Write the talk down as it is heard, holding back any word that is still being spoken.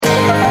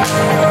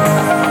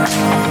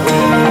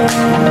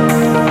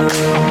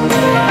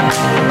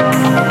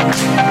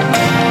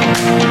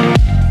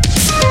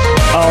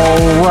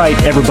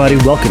everybody.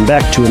 Welcome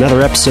back to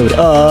another episode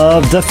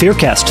of The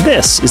Fearcast.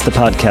 This is the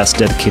podcast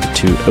dedicated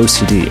to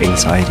OCD,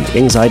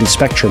 anxiety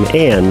spectrum,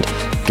 and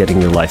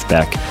getting your life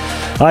back.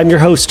 I'm your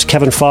host,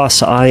 Kevin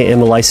Foss. I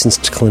am a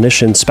licensed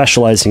clinician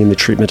specializing in the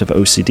treatment of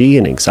OCD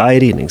and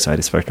anxiety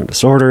spectrum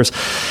disorders.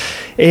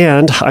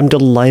 And I'm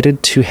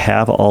delighted to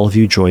have all of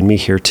you join me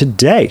here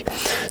today.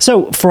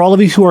 So for all of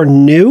you who are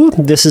new,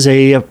 this is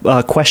a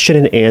question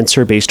and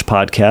answer based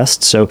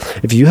podcast. So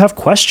if you have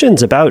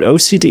questions about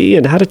OCD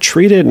and how to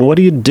treat it and what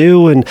do you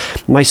do, and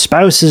my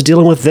spouse is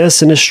dealing with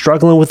this and is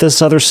struggling with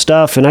this other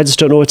stuff and I just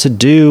don't know what to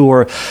do,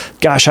 or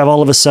gosh, I've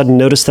all of a sudden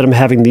noticed that I'm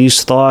having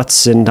these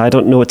thoughts and I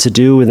don't know what to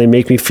do and they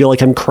make me feel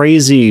like I'm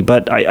crazy,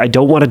 but I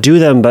don't want to do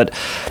them, but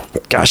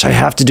gosh, I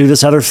have to do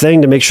this other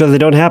thing to make sure they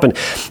don't happen.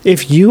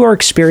 If you are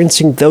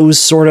experiencing those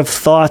sort of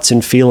thoughts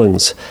and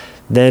feelings,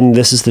 then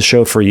this is the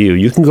show for you.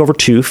 You can go over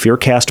to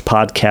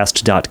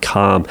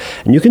fearcastpodcast.com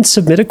and you can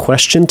submit a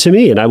question to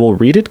me and I will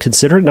read it,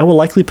 consider it, and I will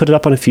likely put it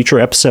up on a future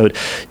episode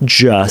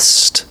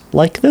just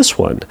like this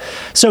one.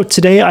 So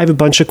today I have a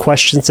bunch of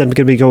questions that I'm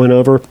going to be going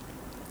over.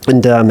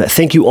 And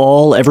thank you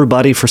all,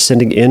 everybody, for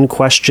sending in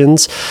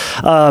questions.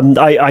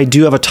 I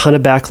do have a ton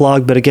of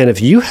backlog, but again, if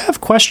you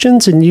have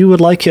questions and you would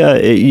like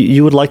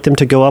them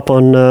to go up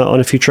on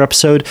a future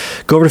episode,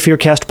 go over to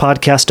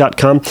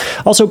fearcastpodcast.com.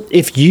 Also,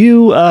 if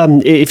you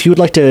would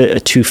like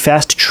to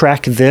fast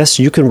track this,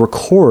 you can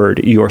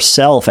record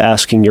yourself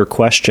asking your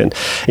question,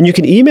 and you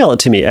can email it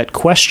to me at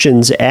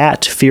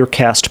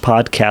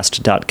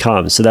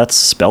questions@fearcastpodcast.com. So that's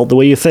spelled the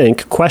way you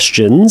think,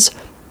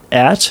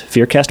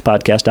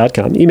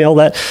 questions@fearcastpodcast.com. Email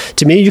that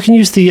to me. You can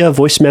use the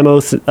voice memo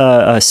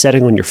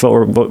setting on your phone,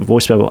 or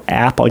voice memo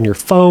app on your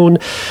phone,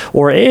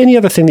 or any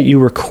other thing that you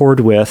record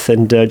with,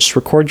 and just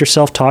record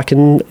yourself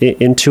talking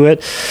into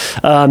it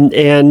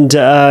and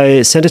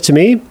send it to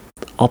me.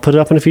 I'll put it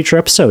up in a future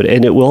episode,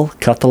 and it will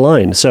cut the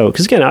line. So,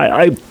 because again,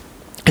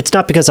 it's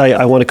not because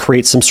I want to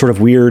create some sort of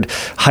weird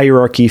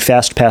hierarchy,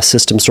 fast pass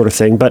system sort of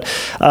thing, but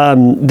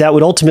that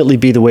would ultimately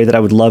be the way that I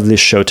would love this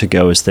show to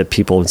go, is that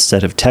people,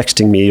 instead of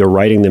texting me or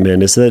writing them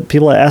in, is that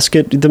people ask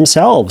it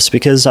themselves,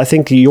 because I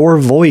think your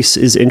voice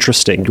is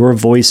interesting. Your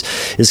voice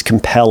is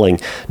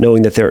compelling.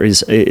 Knowing that there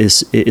is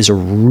a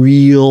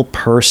real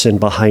person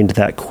behind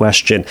that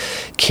question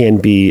can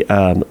be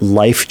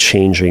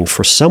life-changing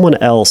for someone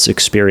else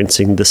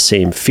experiencing the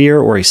same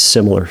fear or a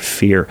similar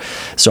fear.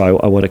 So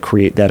I want to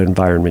create that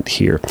environment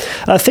here.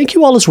 Thank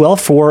you all as well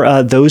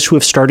for those who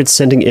have started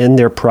sending in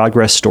their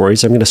progress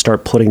stories. I'm going to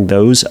start putting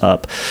those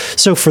up.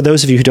 So for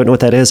those of you who don't know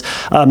what that is,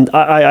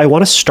 I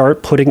want to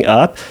start putting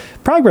up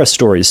progress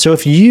stories. So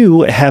if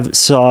you have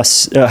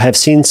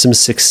seen some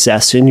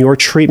success in your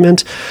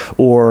treatment,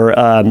 or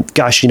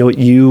gosh, you know what,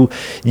 you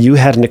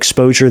had an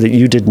exposure that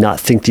you did not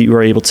think that you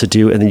were able to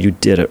do, and then you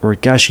did it, or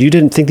gosh, you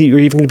didn't think that you were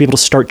even going to be able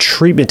to start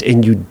treatment,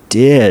 and you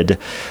did.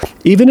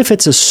 Even if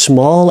it's as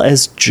small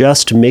as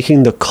just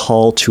making the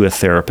call to a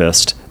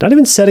therapist, not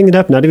even setting it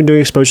up, not even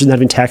doing exposure, not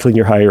even tackling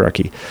your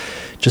hierarchy,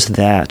 just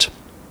that.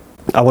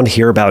 I want to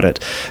hear about it.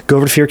 Go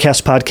over to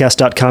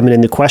fearcastpodcast.com, and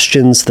in the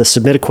questions, the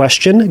submit a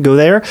question, go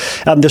there.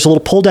 There's a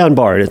little pull down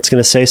bar. It's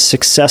going to say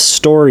success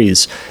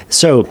stories.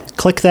 So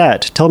click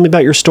that. Tell me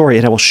about your story,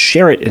 and I will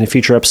share it in a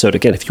future episode.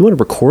 Again, if you want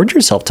to record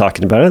yourself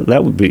talking about it,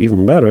 that would be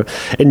even better.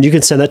 And you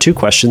can send that to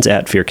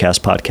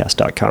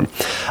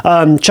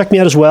questions@fearcastpodcast.com. Check me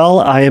out as well.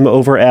 I am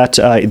over at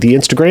the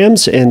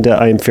Instagrams, and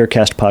I am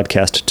Fearcast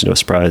Podcast, to no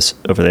surprise,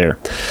 over there.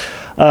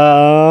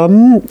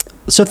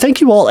 So thank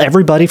you all,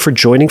 everybody, for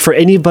joining. For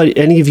any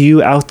of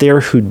you out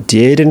there who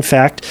did, in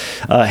fact,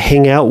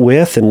 hang out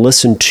with and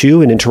listen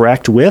to and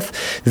interact with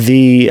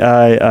the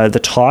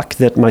talk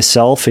that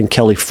myself and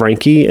Kelly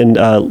Franke and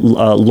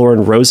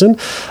Lauren Rosen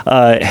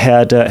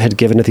had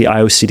given at the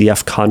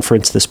IOCDF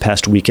conference this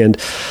past weekend.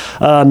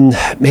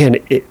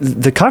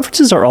 The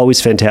conferences are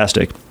always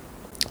fantastic.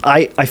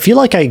 I feel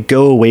like I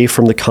go away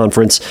from the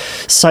conference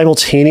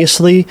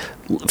simultaneously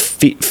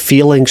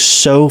feeling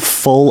so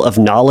full of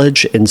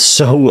knowledge and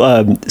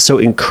so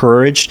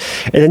encouraged,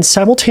 and then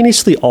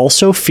simultaneously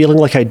also feeling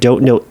like I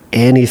don't know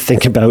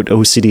anything about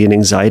OCD and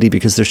anxiety,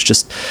 because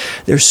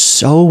there's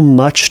so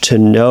much to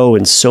know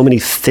and so many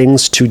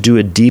things to do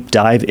a deep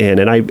dive in.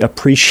 And I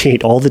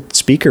appreciate all the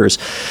speakers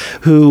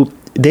who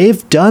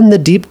they've done the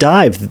deep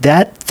dive.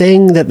 That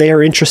thing that they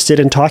are interested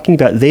in talking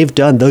about, they've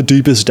done the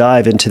deepest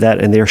dive into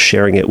that, and they're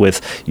sharing it with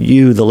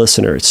you, the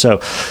listeners. So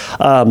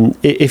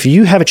if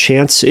you have a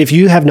chance, if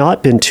you have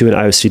not been to an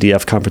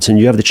IOCDF conference and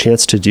you have the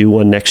chance to do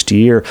one next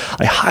year,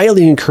 I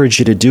highly encourage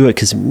you to do it,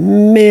 because,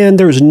 man,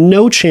 there's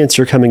no chance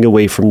you're coming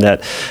away from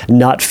that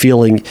not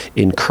feeling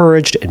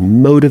encouraged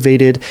and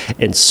motivated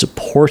and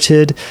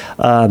supported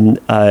and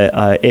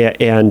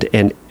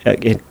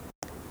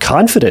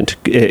confident,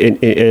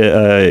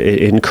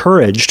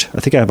 encouraged, I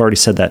think I've already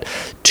said that,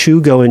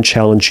 to go and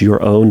challenge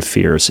your own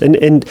fears. And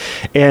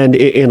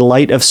in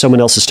light of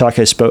someone else's talk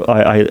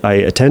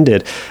I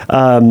attended,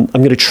 I'm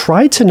going to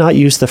try to not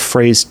use the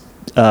phrase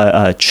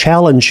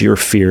challenge your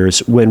fears,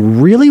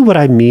 when really what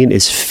I mean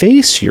is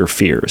face your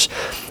fears.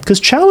 Because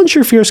challenge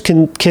your fears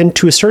can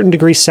to a certain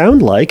degree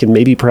sound like, and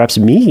maybe perhaps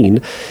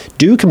mean,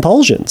 do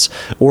compulsions,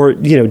 or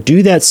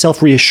do that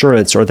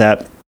self-reassurance, or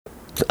that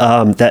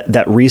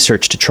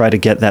research to try to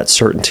get that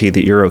certainty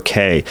that you're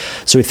okay.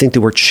 So we think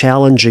that we're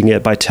challenging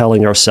it by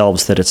telling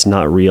ourselves that it's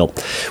not real,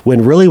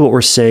 when really what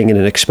we're saying in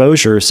an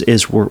exposures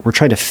is we're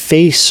trying to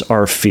face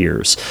our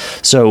fears.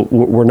 So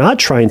we're not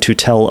trying to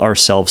tell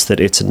ourselves that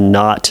it's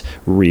not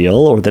real,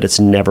 or that it's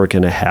never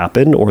going to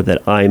happen, or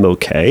that I'm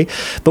okay,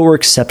 but we're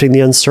accepting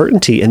the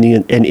uncertainty and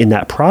in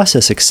that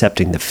process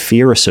accepting the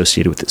fear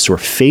associated with it. So we're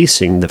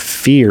facing the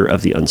fear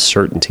of the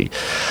uncertainty.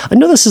 I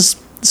know this is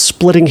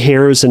splitting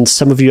hairs, and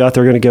some of you out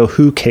there are going to go,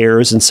 who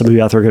cares? And some of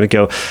you out there are going to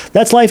go,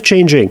 that's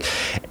life-changing.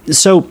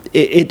 So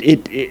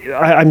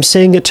I'm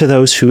saying it to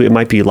those who it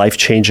might be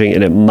life-changing,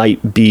 and it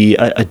might be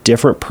a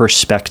different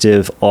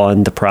perspective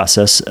on the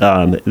process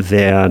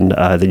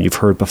than you've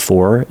heard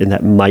before, and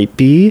that might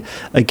be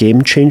a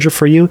game changer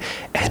for you,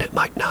 and it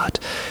might not.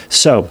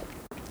 So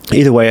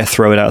either way, I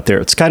throw it out there.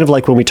 It's kind of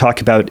like when we talk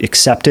about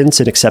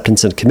acceptance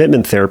and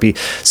commitment therapy.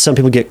 Some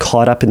people get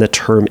caught up in the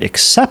term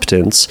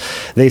acceptance.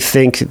 They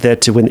think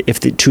that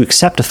to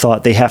accept a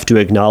thought, they have to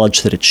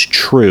acknowledge that it's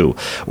true,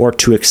 or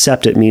to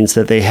accept it means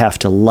that they have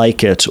to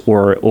like it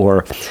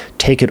or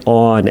take it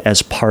on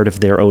as part of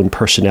their own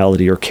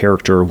personality or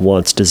character,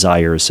 wants,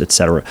 desires,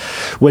 etc.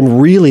 When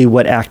really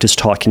what ACT is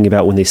talking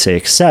about when they say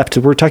accept,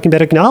 we're talking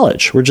about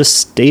acknowledge. We're just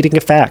stating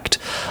a fact.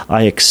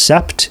 I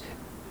accept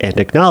and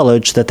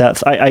acknowledge that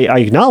I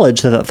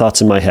acknowledge that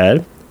thought's in my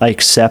head. I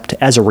accept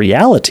as a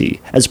reality,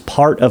 as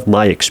part of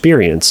my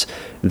experience,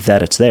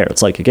 that it's there.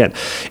 It's like, again,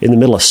 in the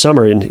middle of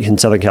summer in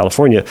Southern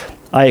California,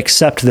 I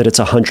accept that it's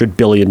 100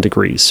 billion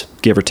degrees,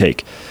 give or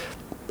take.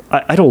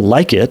 I don't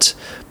like it,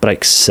 but I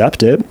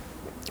accept it.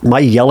 My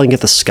yelling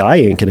at the sky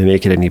ain't going to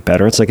make it any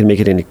better. It's not going to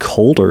make it any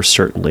colder,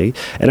 certainly.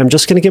 And I'm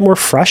just going to get more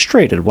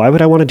frustrated. Why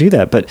would I want to do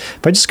that? But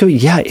if I just go,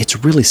 yeah,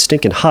 it's really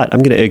stinking hot,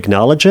 I'm going to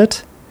acknowledge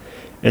it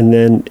and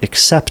then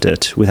accept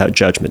it without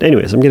judgment.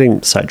 Anyways, I'm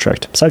getting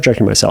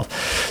sidetracking myself.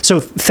 So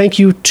thank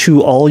you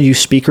to all you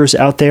speakers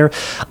out there.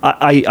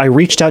 I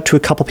reached out to a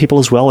couple people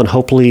as well, and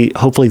hopefully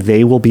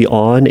they will be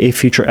on a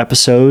future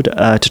episode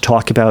to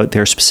talk about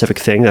their specific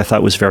thing that I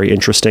thought was very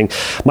interesting.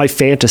 My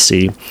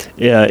fantasy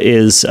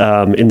is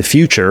in the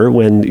future,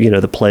 when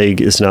the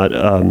plague is not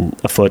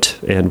afoot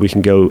and we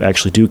can go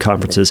actually do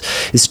conferences,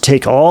 is to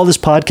take all this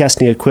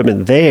podcasting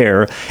equipment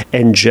there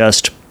and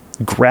just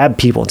grab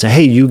people and say,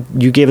 hey, you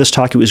gave this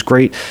talk, it was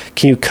great.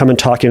 Can you come and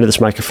talk into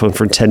this microphone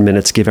for 10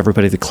 minutes, give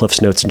everybody the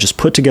Cliffs Notes, and just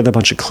put together a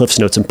bunch of Cliffs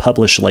Notes and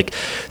publish like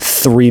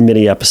 3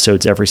 mini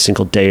episodes every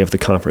single day of the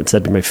conference.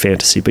 That'd be my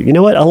fantasy. But you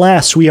know what?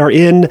 Alas, we are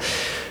in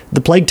the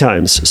plague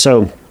times.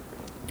 So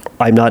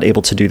I'm not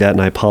able to do that,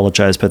 and I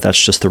apologize, but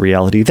that's just the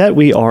reality that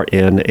we are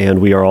in, and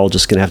we are all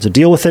just going to have to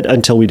deal with it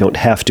until we don't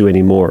have to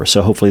anymore.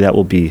 So hopefully that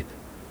will be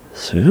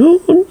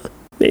soon,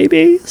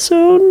 maybe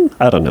soon.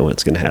 I don't know when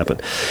it's going to happen.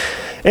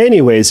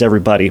 Anyways,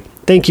 everybody,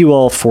 thank you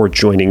all for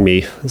joining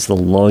me. This is the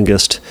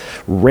longest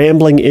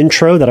rambling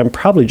intro that I'm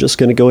probably just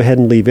going to go ahead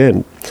and leave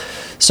in.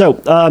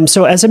 So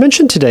as I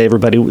mentioned today,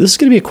 everybody, this is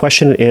going to be a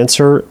question and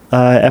answer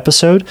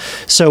episode.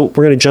 So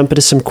we're going to jump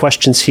into some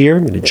questions here.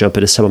 I'm going to jump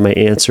into some of my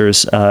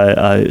answers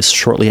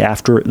shortly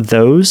after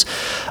those.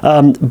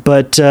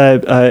 But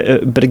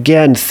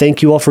again,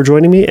 thank you all for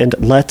joining me, and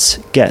let's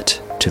get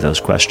to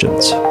those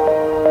questions.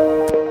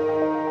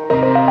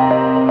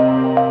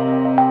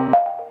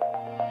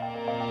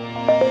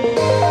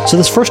 So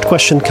this first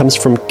question comes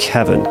from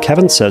Kevin.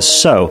 Kevin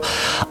says,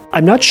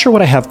 I'm not sure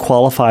what I have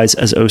qualifies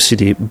as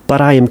OCD, but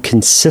I am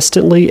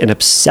consistently and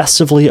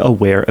obsessively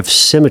aware of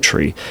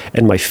symmetry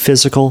and my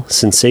physical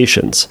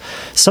sensations.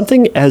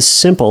 Something as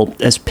simple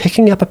as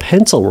picking up a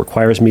pencil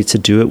requires me to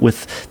do it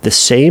with the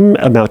same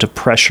amount of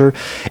pressure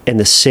and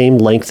the same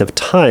length of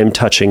time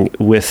touching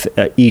with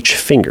each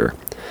finger.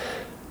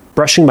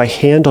 Brushing my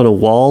hand on a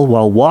wall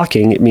while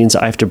walking, it means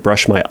I have to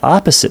brush my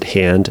opposite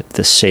hand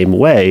the same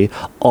way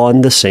on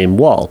the same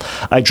wall.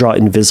 I draw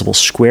invisible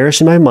squares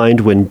in my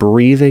mind when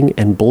breathing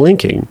and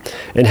blinking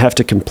and have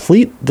to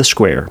complete the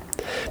square.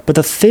 But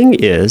the thing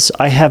is,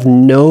 I have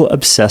no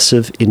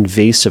obsessive,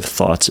 invasive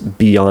thoughts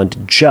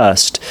beyond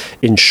just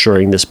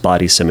ensuring this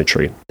body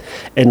symmetry.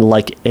 And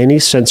like any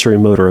sensory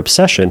motor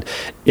obsession,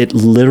 it's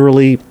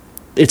literally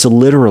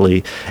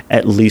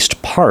at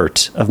least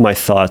part of my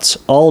thoughts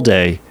all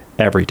day,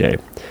 every day.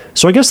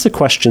 So I guess the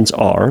questions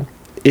are,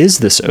 is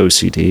this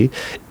OCD?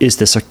 Is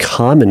this a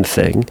common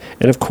thing?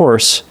 And of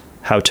course,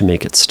 how to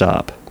make it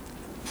stop.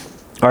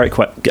 All right,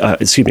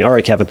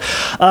 Kevin.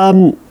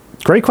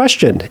 Great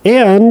question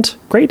and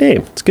great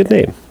name. It's a good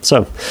name.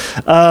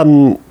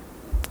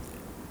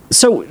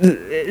 What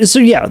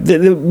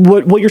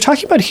you're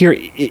talking about here,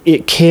 it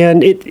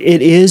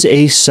is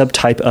a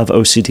subtype of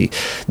OCD.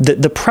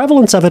 The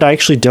prevalence of it, I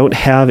actually don't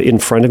have in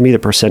front of me the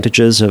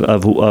percentages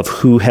of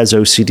who has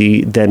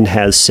OCD then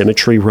has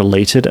symmetry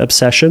related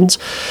obsessions,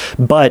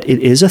 but it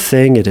is a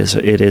thing. It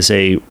is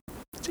a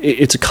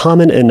it's a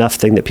common enough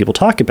thing that people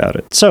talk about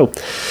it. So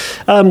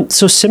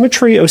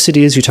symmetry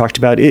OCD, as you talked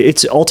about,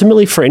 it's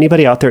ultimately for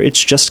anybody out there,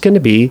 it's just going to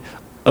be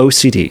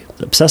OCD,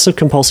 obsessive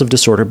compulsive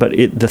disorder, but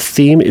the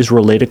theme is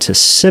related to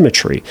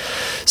symmetry.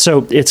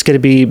 So it's going to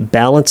be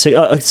balancing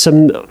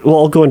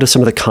I'll go into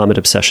some of the common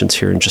obsessions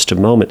here in just a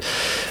moment,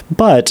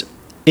 but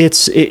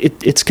it's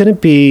going to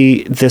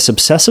be this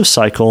obsessive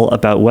cycle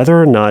about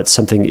whether or not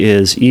something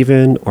is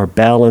even or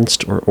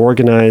balanced or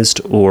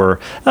organized or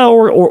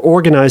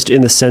organized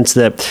in the sense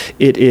that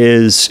it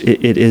is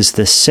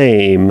the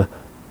same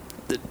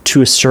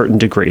to a certain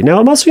degree. Now,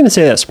 I'm also going to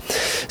say this.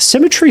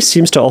 Symmetry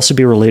seems to also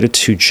be related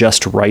to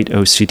just right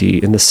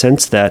OCD in the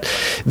sense that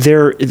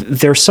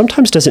there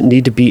sometimes doesn't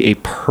need to be a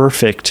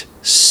perfect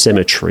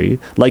symmetry,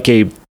 like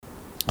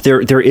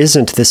there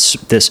isn't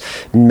this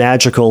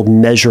magical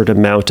measured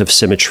amount of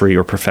symmetry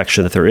or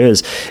perfection that there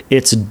is.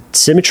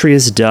 Symmetry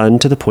is done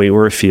to the point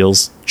where it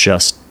feels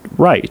just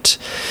right.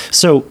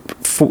 So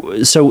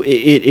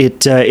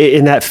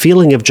in that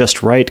feeling of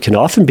just right can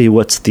often be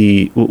what's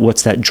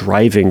that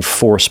driving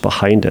force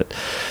behind it.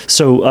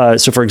 So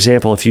for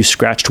example, if you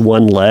scratched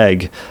one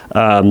leg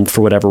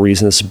for whatever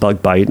reason, this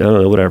bug bite, I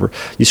don't know, whatever,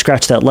 you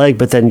scratch that leg,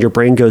 but then your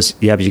brain goes,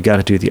 yeah, but you got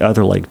to do the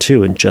other leg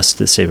too, in just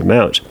the same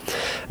amount.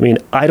 I mean,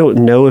 I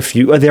don't know if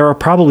there are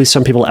probably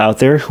some people out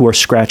there who are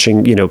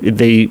scratching, in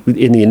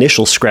the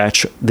initial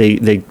scratch,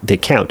 they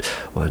count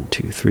 1,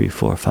 2, 3,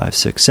 4, 5,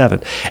 6,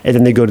 7, and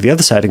then they go to the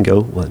other side and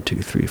go 1,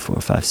 2, 3, 4,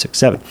 5, 6,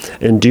 7,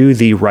 and do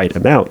the right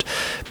amount.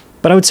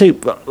 But I would say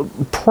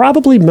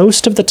probably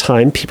most of the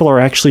time, people are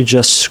actually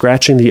just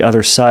scratching the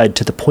other side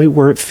to the point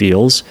where it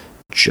feels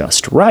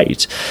just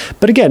right.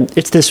 But again,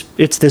 it's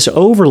this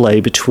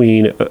overlay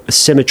between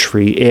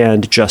symmetry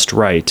and just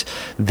right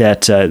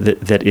that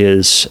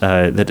is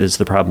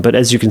the problem. But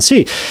as you can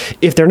see,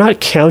 if they're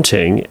not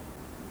counting.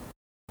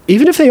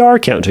 Even if they are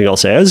counting, I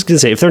was going to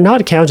say, if they're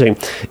not counting,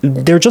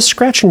 they're just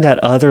scratching that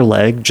other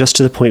leg just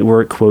to the point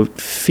where it, quote,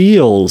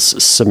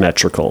 feels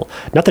symmetrical.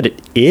 Not that it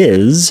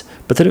is,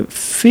 but that it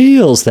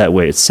feels that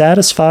way. It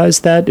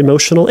satisfies that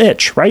emotional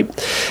itch, right?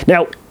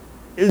 Now,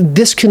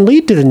 this can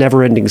lead to the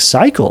never-ending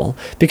cycle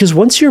because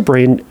once your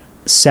brain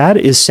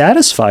is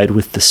satisfied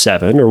with the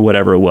 7 or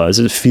whatever it was,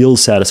 it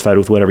feels satisfied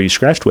with whatever you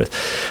scratched with,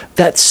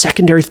 that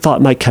secondary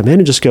thought might come in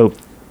and just go,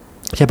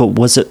 yeah, but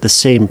was it the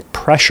same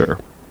pressure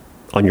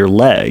on your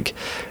leg?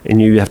 And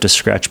you have to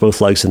scratch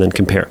both legs and then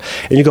compare.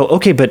 And you go,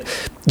 okay, but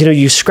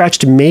you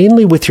scratched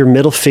mainly with your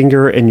middle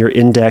finger and your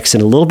index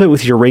and a little bit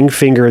with your ring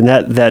finger, and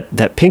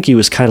that pinky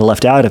was kind of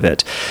left out of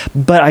it.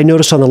 But I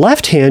noticed on the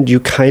left hand, you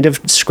kind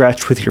of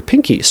scratched with your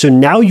pinky. So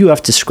now you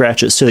have to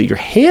scratch it so that your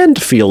hand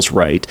feels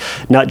right,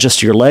 not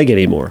just your leg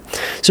anymore.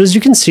 So as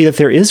you can see, that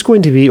there is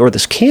going to be, or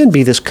this can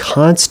be, this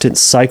constant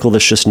cycle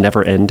that's just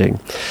never ending.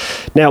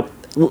 Now,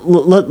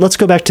 let's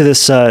go back to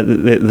this,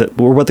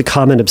 what the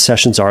common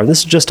obsessions are. And this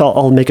is just,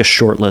 I'll make a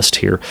short list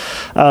here.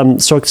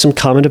 So some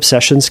common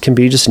obsessions can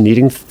be just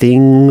needing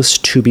things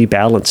to be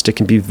balanced. It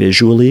can be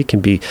visually, it can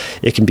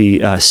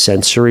be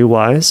sensory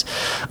wise.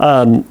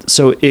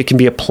 So it can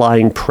be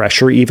applying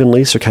pressure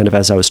evenly. So kind of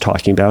as I was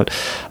talking about,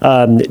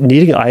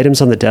 needing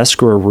items on the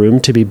desk or a room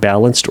to be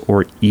balanced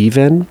or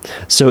even.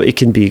 So it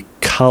can be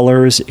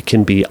colors, it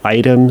can be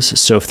items.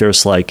 So if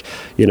there's a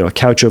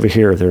couch over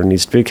here, there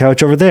needs to be a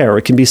couch over there. Or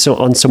it can be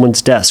on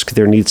someone's desk,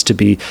 there needs to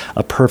be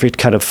a perfect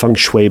kind of feng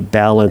shui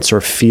balance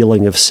or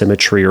feeling of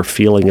symmetry or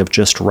feeling of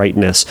just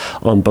rightness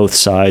on both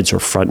sides or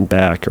front and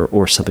back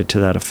or something to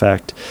that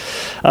effect.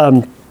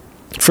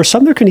 For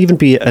some, there can even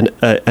be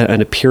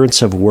an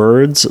appearance of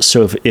words.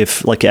 So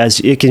if as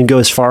it can go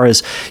as far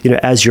as,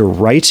 as you're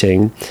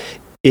writing,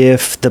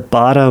 if the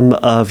bottom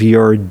of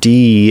your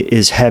D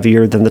is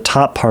heavier than the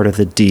top part of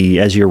the D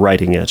as you're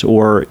writing it,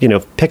 or,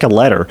 pick a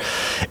letter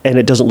and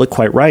it doesn't look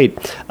quite right,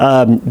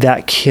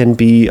 that can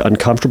be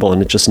uncomfortable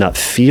and it's just not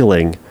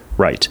feeling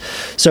right.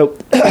 So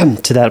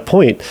to that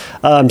point,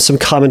 some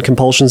common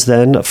compulsions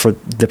then for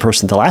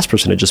the last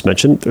person I just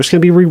mentioned, there's going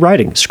to be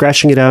rewriting,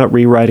 scratching it out,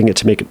 rewriting it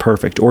to make it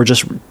perfect, or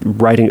just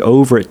writing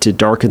over it to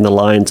darken the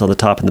lines on the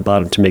top and the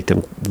bottom to make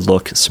them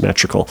look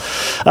symmetrical.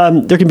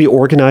 There can be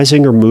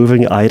organizing or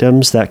moving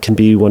items. That can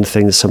be one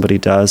thing that somebody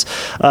does.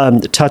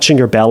 Touching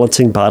or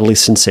balancing bodily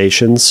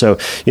sensations. So,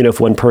 if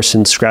one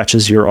person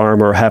scratches your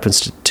arm or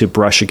happens to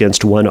brush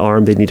against one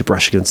arm, they need to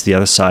brush against the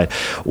other side.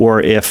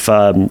 Or if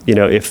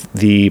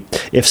the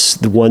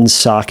one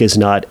sock is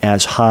not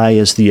as high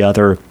as the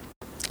other,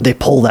 they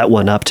pull that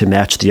one up to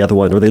match the other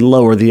one, or they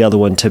lower the other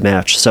one to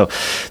match. So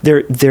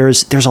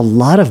there's a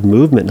lot of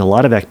movement and a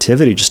lot of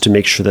activity just to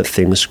make sure that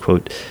things,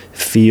 quote,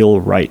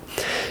 feel right.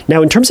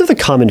 Now, in terms of the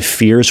common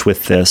fears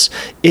with this,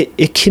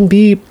 it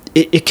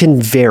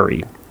can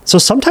vary. So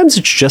sometimes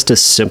it's just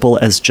as simple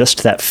as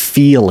just that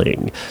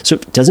feeling. So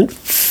it doesn't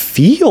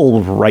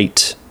feel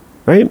right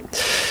right?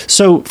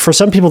 So for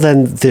some people,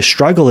 then the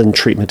struggle in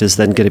treatment is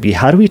then going to be,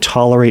 how do we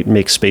tolerate and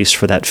make space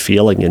for that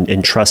feeling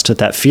and trust that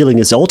that feeling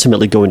is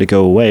ultimately going to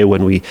go away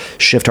when we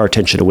shift our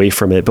attention away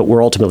from it, but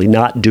we're ultimately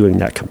not doing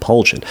that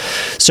compulsion.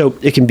 So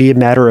it can be a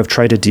matter of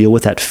trying to deal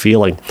with that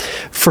feeling.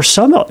 For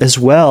some as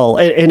well,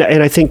 and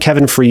I think,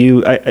 Kevin, for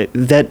you,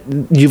 that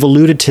you've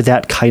alluded to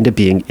that kind of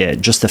being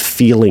it, just the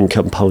feeling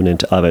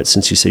component of it,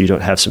 since you say you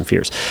don't have some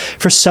fears.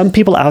 For some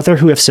people out there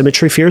who have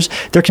symmetry fears,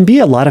 there can be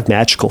a lot of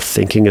magical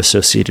thinking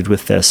associated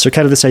with this. So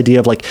kind of this idea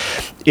of like,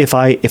 if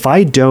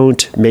I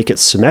don't make it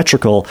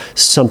symmetrical,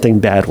 something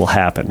bad will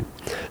happen.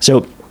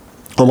 So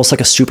almost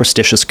like a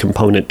superstitious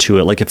component to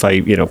it. Like if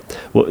I,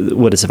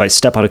 if I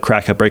step on a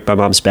crack, I break my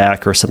mom's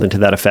back or something to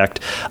that effect.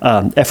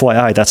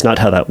 FYI, that's not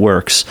how that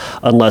works,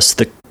 unless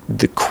the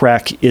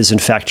crack is in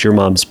fact your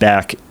mom's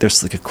back.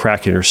 There's like a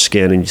crack in her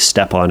skin and you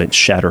step on it,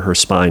 shatter her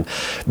spine.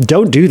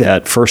 Don't do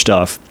that. First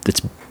off,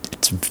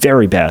 it's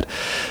very bad.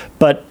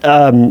 But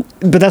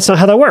that's not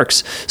how that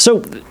works.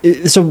 So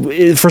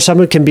for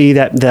some it can be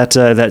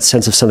that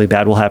sense of something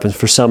bad will happen.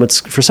 For some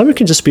it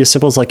can just be as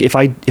simple as like, if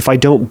I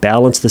don't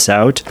balance this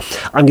out,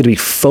 I'm going to be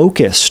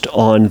focused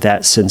on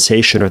that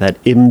sensation or that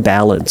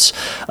imbalance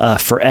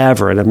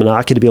forever, and I'm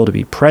not going to be able to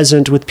be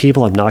present with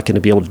people. I'm not going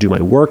to be able to do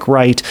my work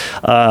right.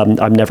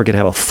 I'm never going to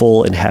have a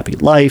full and happy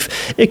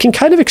life. It can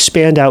kind of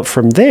expand out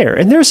from there,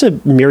 and there's a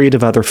myriad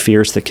of other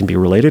fears that can be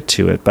related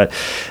to it. But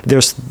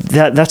there's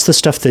that's the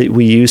stuff that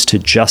we use to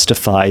justify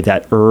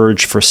that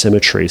urge for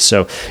symmetry.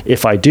 So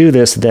if I do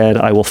this, then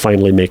I will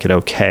finally make it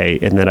okay,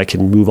 and then I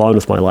can move on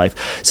with my life.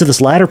 So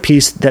this latter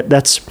piece,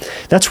 that's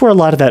where a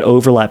lot of that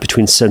overlap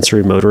between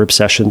sensory motor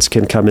obsessions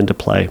can come into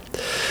play.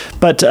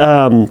 But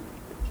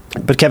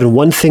Kevin,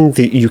 one thing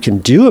that you can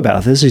do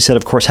about this, you said,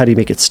 of course, how do you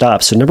make it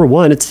stop? So number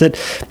one, it's that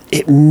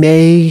it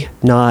may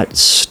not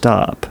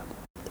stop.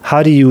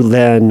 How do you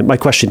then, my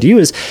question to you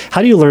is,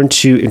 how do you learn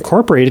to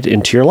incorporate it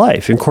into your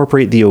life,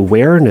 incorporate the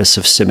awareness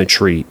of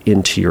symmetry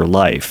into your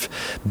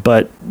life,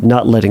 but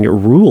not letting it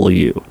rule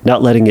you,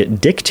 not letting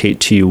it dictate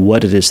to you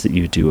what it is that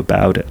you do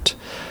about it?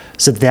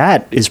 So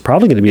that is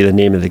probably going to be the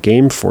name of the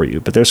game for you,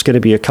 but there's going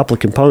to be a couple of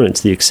components,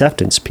 the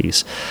acceptance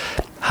piece.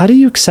 How do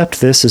you accept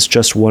this as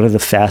just one of the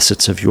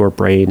facets of your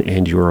brain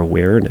and your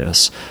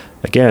awareness?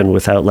 Again,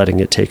 without letting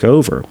it take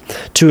over.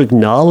 To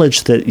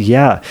acknowledge that,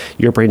 yeah,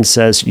 your brain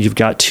says you've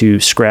got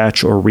to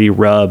scratch or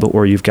re-rub,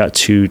 or you've got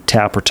to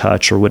tap or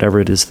touch, or whatever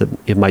it is that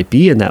it might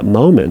be in that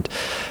moment.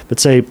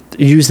 But say,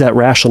 use that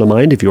rational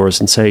mind of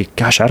yours and say,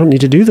 gosh, I don't need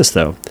to do this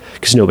though,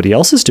 because nobody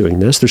else is doing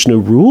this. There's no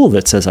rule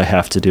that says I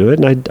have to do it,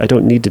 and I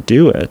don't need to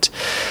do it.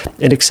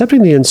 And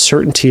accepting the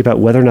uncertainty about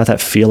whether or not that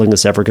feeling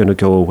is ever going to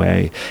go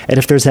away. And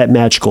if there's that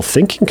magical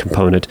thinking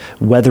component,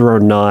 whether or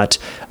not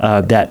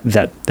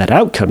that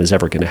outcome is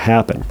ever going to happen.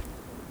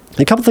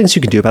 A couple things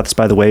you can do about this,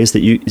 by the way, is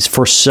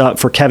that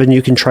for Kevin,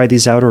 you can try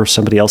these out, or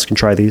somebody else can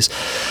try these.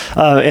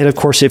 And of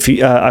course, if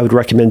you, I would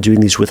recommend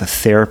doing these with a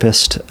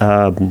therapist.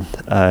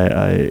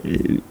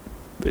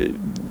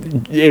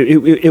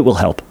 It will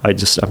help. I'm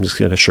just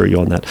going to assure you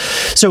on that.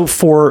 So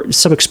for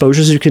some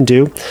exposures you can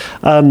do,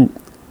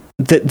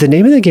 the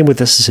name of the game with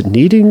this is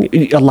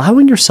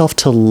allowing yourself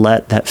to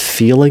let that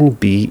feeling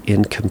be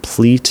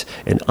incomplete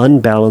and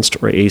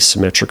unbalanced or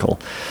asymmetrical.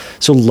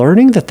 So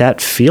learning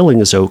that feeling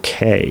is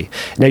okay.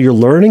 Now you're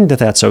learning that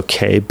that's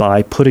okay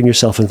by putting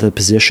yourself into the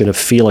position of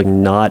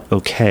feeling not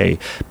okay,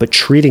 but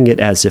treating it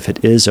as if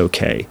it is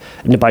okay.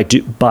 And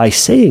by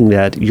saying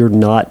that, you're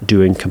not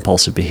doing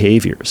compulsive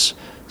behaviors.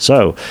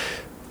 So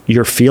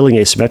you're feeling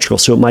asymmetrical.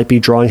 So it might be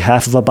drawing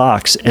half of a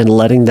box and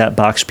letting that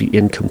box be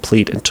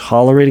incomplete and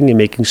tolerating and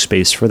making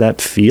space for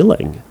that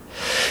feeling.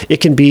 It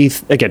can be,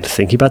 again,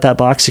 thinking about that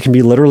box. It can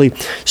be literally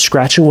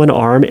scratching one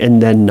arm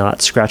and then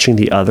not scratching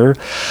the other.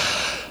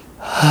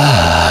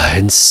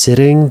 And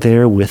sitting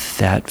there with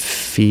that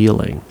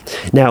feeling.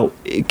 Now,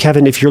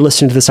 Kevin, if you're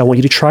listening to this, I want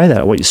you to try that.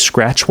 I want you to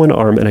scratch one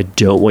arm, and I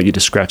don't want you to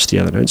scratch the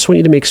other. I just want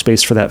you to make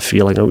space for that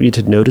feeling. I want you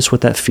to notice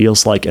what that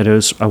feels like. I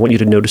want you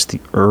to notice the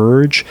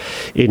urge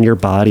in your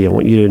body. I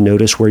want you to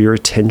notice where your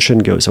attention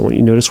goes. I want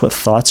you to notice what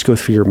thoughts go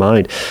through your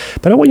mind.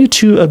 But I want you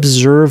to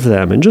observe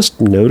them and just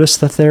notice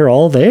that they're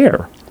all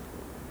there.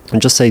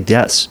 And just say,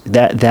 yes,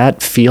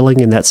 that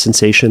feeling and that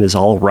sensation is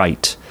all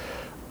right.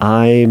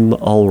 I'm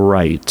all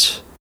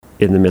right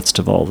in the midst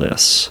of all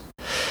this.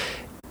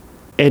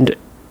 And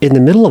in the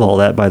middle of all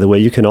that, by the way,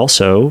 you can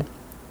also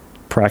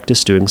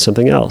practice doing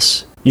something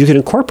else. You can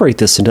incorporate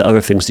this into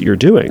other things that you're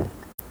doing,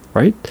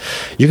 right?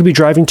 You could be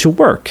driving to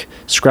work,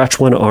 scratch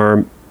one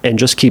arm, and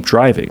just keep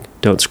driving.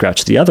 Don't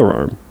scratch the other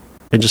arm,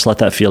 and just let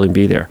that feeling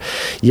be there.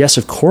 Yes,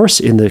 of course,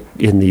 in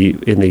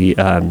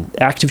the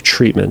active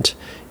treatment,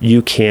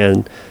 you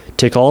can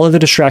take all of the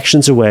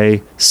distractions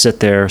away, sit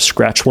there,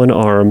 scratch one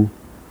arm,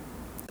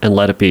 and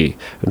let it be,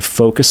 and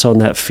focus on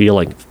that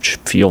feeling.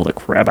 Feel the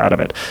crap out of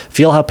it.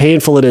 Feel how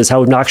painful it is,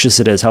 how obnoxious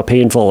it is, how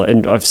painful,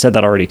 and I've said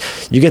that already.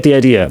 You get the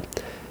idea.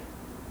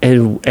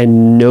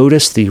 and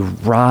notice the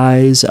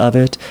rise of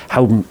it,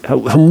 how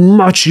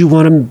much you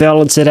want to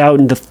balance it out,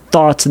 and the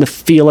thoughts and the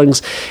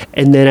feelings.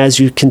 And then as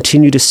you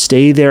continue to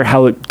stay there,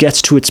 how it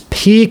gets to its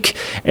peak,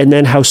 and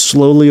then how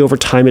slowly over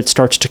time it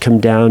starts to come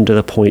down to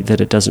the point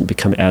that it doesn't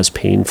become as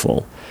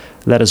painful.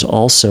 That is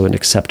also an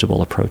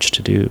acceptable approach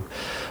to do.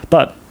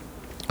 But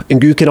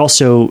you can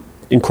also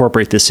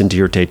incorporate this into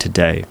your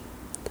day-to-day.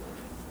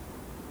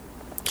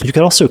 You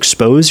can also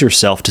expose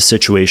yourself to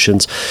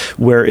situations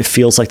where it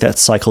feels like that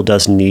cycle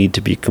does need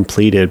to be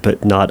completed,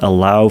 but not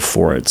allow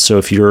for it. So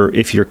if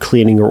you're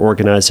cleaning or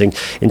organizing,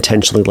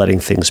 intentionally letting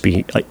things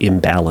be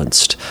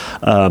imbalanced.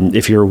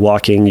 If you're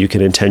walking, you can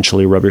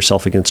intentionally rub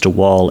yourself against a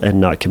wall and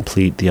not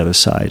complete the other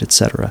side,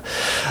 etc.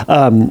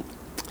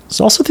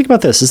 So also think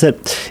about this, is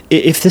that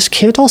if this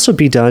can't also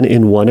be done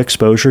in one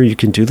exposure, you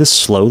can do this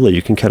slowly.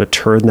 You can kind of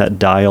turn that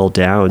dial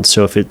down.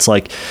 So if it's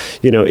like,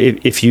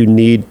 if you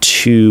need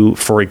to,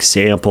 for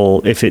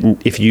example,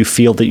 if you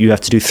feel that you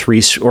have to do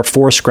 3 or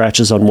 4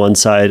 scratches on one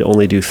side,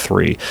 only do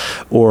 3.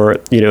 Or,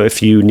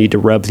 if you need to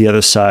rub the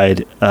other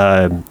side,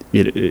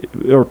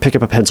 or pick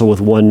up a pencil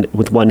with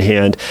one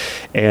hand,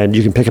 and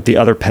you can pick up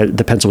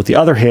the pencil with the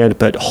other hand,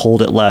 but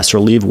hold it less, or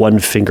leave one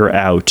finger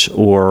out,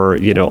 or,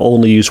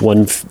 only use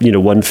one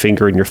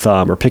finger and your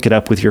thumb, or pick it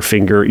up with your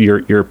finger,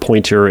 your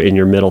pointer and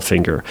your middle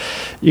finger.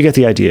 You get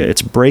the idea.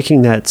 It's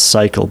breaking that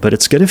cycle, but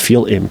it's going to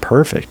feel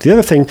imperfect. The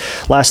other thing,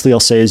 lastly, I'll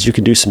say is you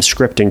can do some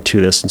scripting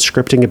to this, and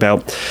scripting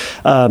about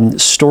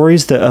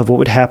stories of what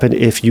would happen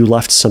if you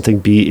left something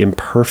be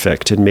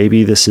imperfect. And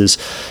maybe this is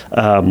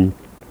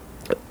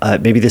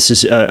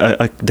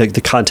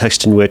the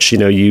context in which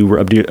you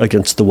rubbed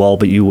against the wall,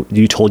 but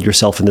you told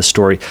yourself in this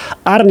story,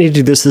 I don't need to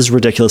do this. This is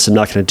ridiculous. I'm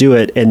not going to do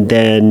it. And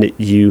then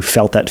you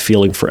felt that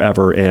feeling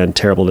forever, and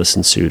terribleness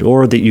ensued.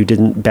 Or that you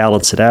didn't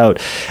balance it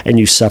out and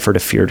you suffered a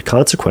feared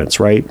consequence.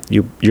 Right?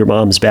 Your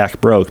mom's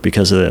back broke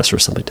because of this, or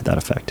something to that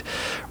effect.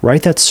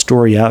 Write that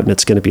story out, and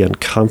it's going to be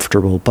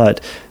uncomfortable.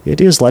 But the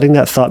idea is letting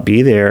that thought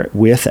be there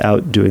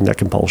without doing that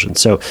compulsion.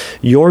 So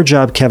your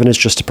job, Kevin, is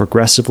just to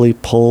progressively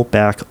pull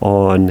back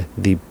on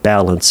the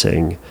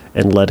balancing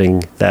and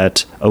letting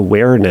that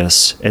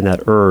awareness and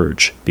that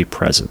urge be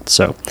present.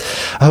 So,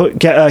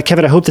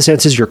 Kevin, I hope this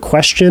answers your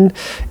question,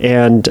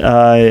 and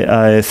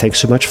thanks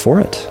so much for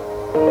it.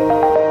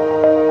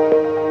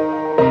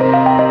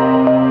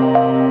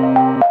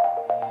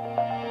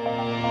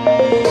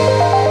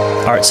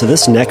 All right, so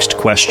this next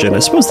question, I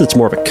suppose that's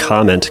more of a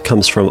comment,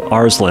 comes from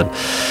Arslan.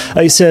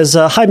 He says,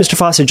 hi, Mr.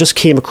 Foss, I just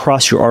came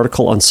across your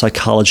article on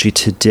Psychology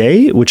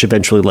Today, which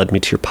eventually led me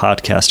to your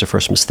podcast. I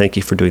first must thank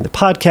you for doing the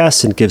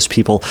podcast, and gives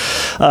people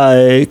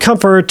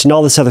comfort and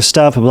all this other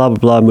stuff, blah, blah,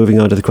 blah. Moving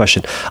on to the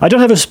question. I don't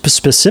have a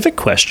specific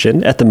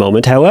question at the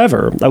moment.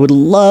 However, I would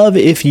love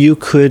if you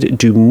could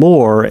do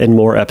more and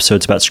more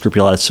episodes about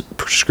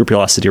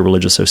scrupulosity or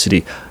religious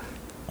OCD.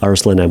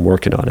 Arslan, I'm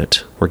working on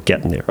it. We're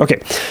getting there.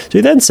 Okay. So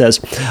he then says,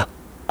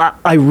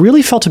 I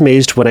really felt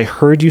amazed when I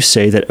heard you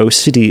say that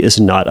OCD is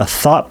not a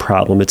thought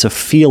problem, it's a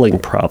feeling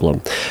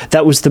problem.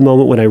 That was the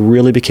moment when I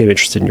really became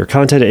interested in your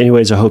content.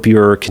 Anyways, I hope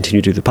you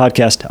continue to do the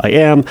podcast. I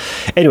am.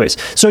 Anyways,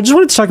 so I just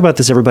wanted to talk about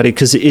this, everybody,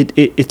 because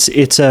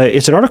it's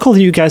an article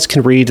that you guys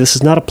can read. This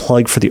is not a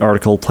plug for the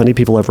article. Plenty of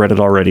people have read it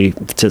already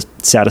to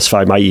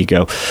satisfy my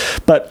ego.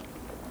 But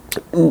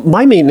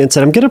my maintenance,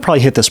 and I'm going to probably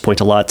hit this point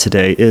a lot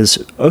today, is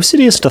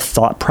OCD isn't a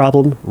thought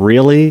problem,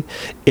 really.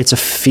 It's a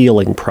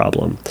feeling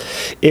problem.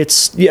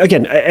 It's,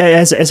 again,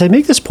 as I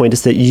make this point,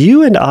 is that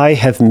you and I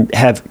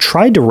have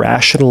tried to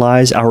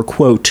rationalize our,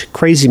 quote,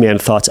 crazy man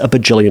thoughts a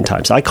bajillion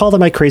times. I call them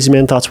my crazy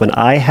man thoughts when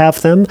I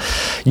have them.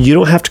 You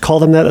don't have to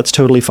call them that. That's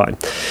totally fine.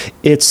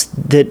 It's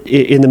that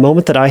in the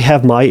moment that I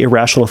have my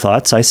irrational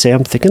thoughts, I say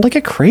I'm thinking like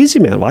a crazy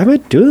man. Why am I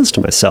doing this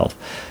to myself?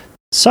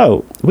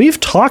 So we've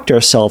talked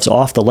ourselves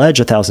off the ledge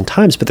 1,000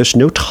 times, but there's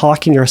no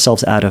talking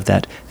ourselves out of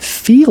that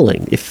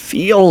feeling. It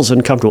feels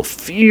uncomfortable,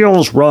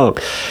 feels wrong.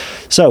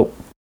 So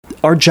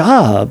our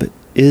job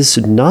is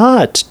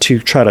not to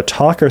try to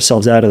talk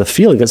ourselves out of the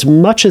feeling. As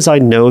much as I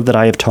know that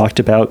I have talked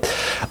about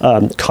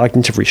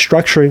cognitive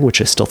restructuring,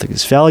 which I still think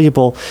is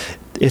valuable,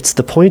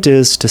 the point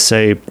is to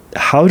say,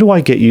 how do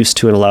I get used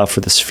to and allow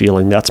for this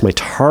feeling? That's my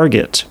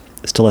target,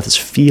 is to let this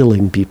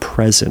feeling be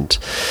present.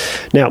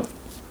 Now,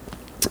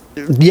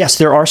 yes,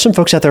 there are some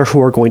folks out there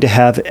who are going to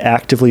have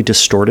actively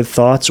distorted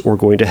thoughts, or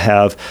going to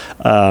have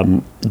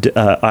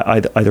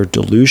either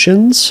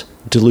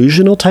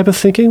delusional type of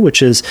thinking,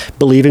 which is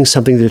believing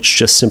something that's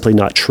just simply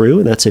not true.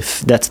 And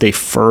they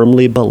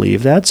firmly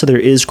believe that. So there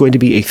is going to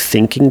be a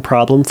thinking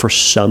problem for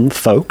some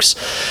folks.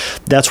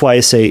 That's why I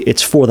say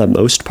it's, for the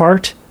most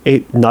part,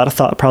 not a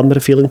thought problem, but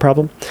a feeling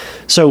problem.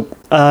 So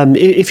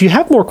if you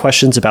have more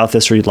questions about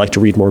this, or you'd like to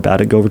read more about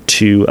it,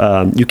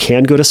 you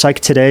can go to Psych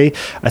Today.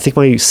 I think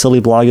my silly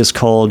blog is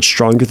called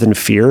Stronger Than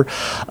Fear.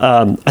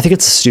 I think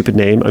it's a stupid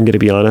name, I'm going to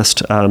be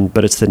honest,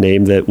 but it's the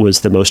name that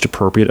was the most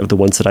appropriate of the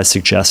ones that I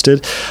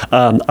suggested.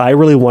 I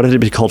really wanted it to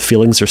be called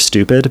Feelings Are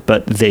Stupid,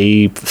 but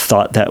they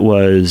thought that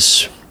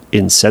was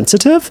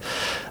insensitive,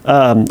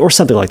 or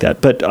something like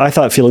that. But I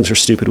thought feelings are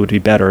stupid would be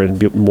better and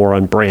be more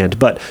on brand.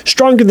 But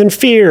stronger than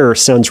fear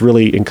sounds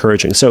really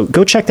encouraging. So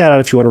go check that out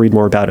if you want to read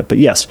more about it. But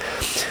yes,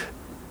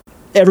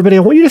 everybody, I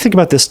want you to think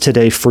about this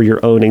today for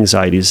your own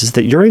anxieties, is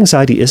that your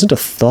anxiety isn't a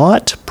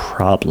thought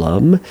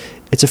problem.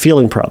 It's a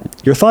feeling problem.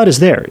 Your thought is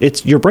there.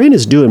 Your brain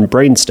is doing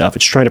brain stuff.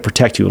 It's trying to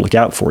protect you and look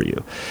out for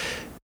you.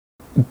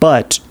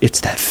 But it's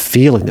that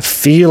feeling. The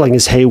feeling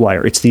is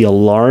haywire. It's the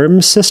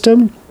alarm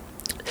system.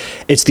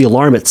 It's the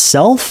alarm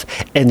itself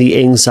and the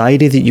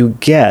anxiety that you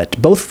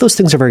get. Both of those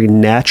things are very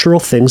natural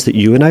things that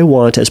you and I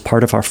want as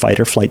part of our fight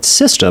or flight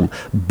system,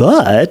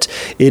 but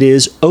it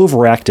is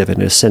overactive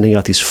and is sending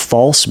out these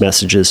false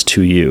messages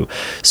to you.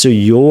 So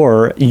you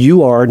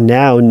are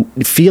now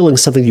feeling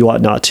something you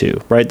ought not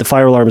to, right? The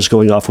fire alarm is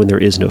going off when there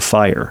is no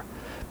fire,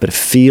 but it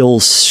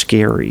feels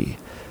scary.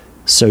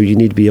 So you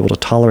need to be able to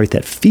tolerate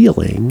that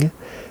feeling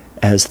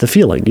as the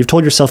feeling. You've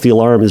told yourself the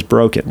alarm is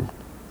broken.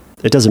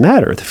 It doesn't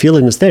matter. The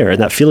feeling is there,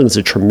 and that feeling is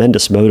a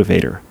tremendous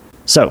motivator.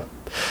 So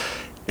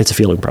it's a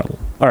feeling problem.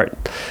 All right.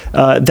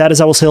 That is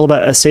all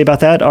I will say about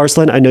that.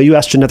 Arslan, I know you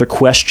asked another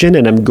question,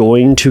 and I'm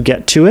going to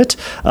get to it.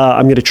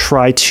 I'm going to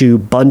try to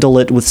bundle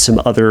it with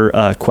some other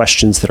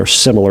questions that are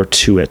similar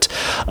to it.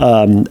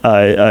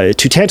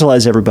 To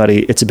tantalize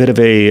everybody, it's a bit of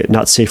a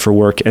not safe for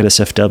work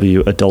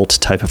NSFW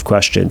adult type of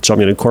question. So I'm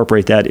going to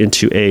incorporate that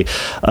into a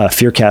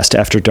Fearcast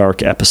After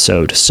Dark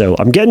episode. So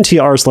I'm getting to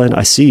you, Arslan.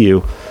 I see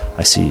you.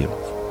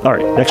 All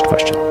right, next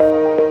question.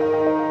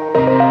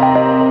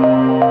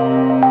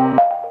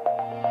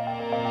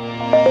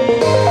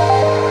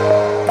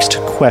 Next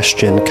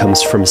question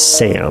comes from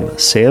Sam.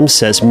 Sam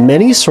says,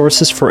 many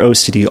sources for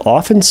OCD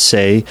often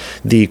say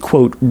the,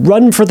 quote,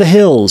 run for the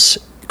hills,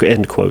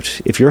 end quote.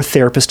 If your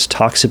therapist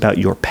talks about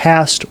your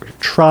past or your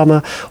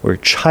trauma or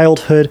your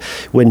childhood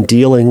when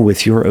dealing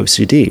with your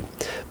OCD.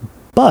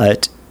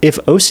 But if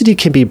OCD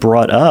can be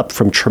brought up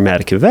from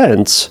traumatic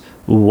events,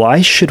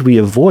 why should we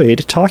avoid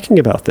talking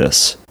about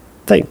this?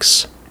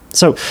 Thanks.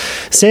 So,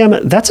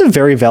 Sam, that's a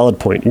very valid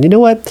point. And you know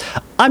what?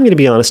 I'm going to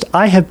be honest.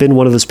 I have been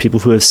one of those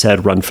people who have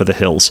said run for the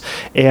hills.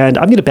 And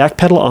I'm going to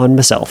backpedal on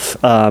myself.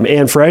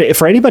 And for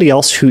anybody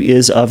else who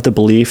is of the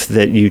belief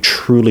that you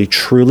truly,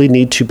 truly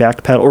need to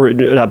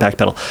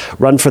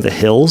run for the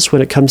hills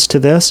when it comes to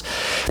this,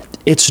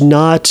 it's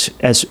not,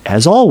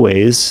 as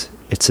always,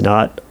 it's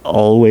not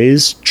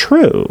always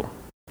true.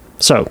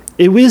 So,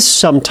 it is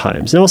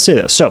sometimes. And I'll say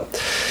this. So,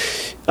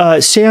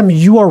 Sam,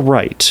 you are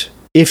right.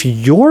 If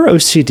your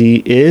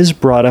OCD is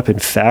brought up, in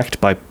fact,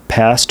 by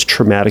past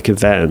traumatic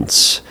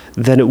events,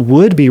 then it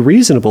would be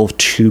reasonable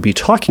to be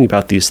talking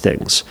about these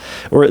things,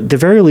 or at the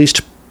very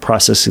least,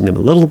 processing them a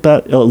little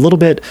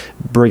bit,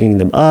 bringing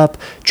them up,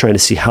 trying to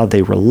see how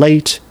they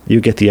relate. You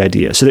get the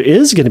idea. So there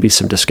is going to be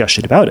some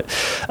discussion about it.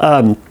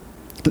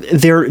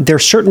 There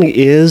certainly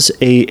is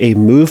a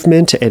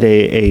movement and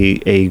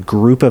a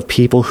group of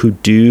people who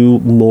do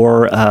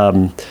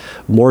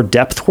more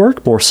depth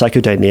work, more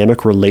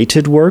psychodynamic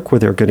related work, where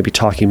they're going to be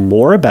talking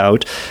more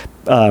about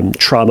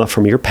trauma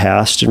from your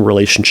past and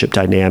relationship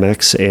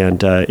dynamics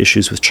and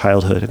issues with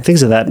childhood and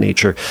things of that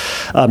nature,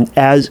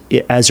 as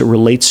it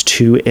relates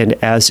to and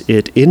as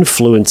it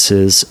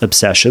influences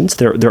obsessions.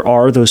 There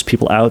are those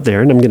people out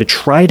there, and I'm going to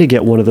try to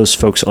get one of those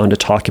folks on to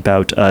talk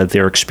about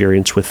their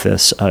experience with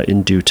this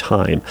in due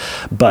time.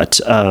 But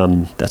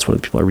that's one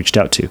of the people I reached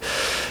out to.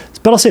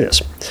 But I'll say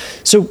this.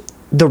 So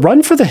the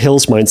run for the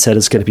hills mindset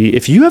is going to be,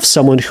 if you have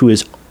someone who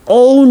is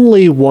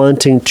only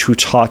wanting to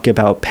talk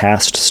about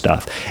past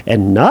stuff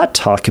and not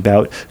talk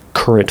about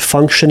current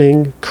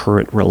functioning,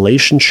 current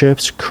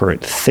relationships,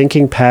 current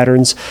thinking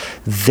patterns,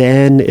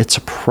 then it's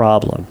a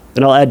problem.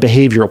 And I'll add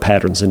behavioral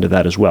patterns into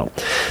that as well.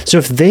 So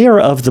if they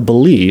are of the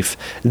belief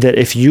that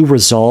if you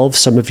resolve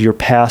some of your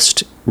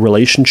past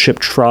relationship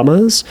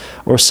traumas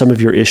or some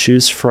of your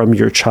issues from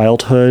your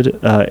childhood,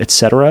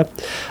 etc.,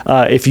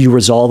 if you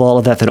resolve all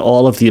of that, then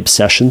all of the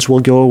obsessions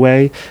will go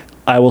away.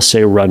 I will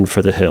say run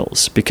for the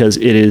hills, because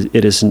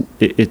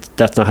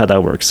that's not how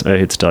that works. I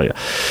hate to tell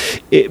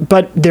you.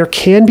 But there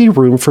can be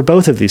room for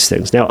both of these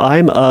things. Now,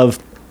 I'm of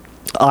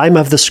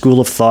the school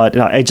of thought,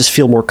 and I just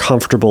feel more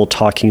comfortable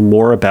talking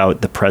more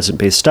about the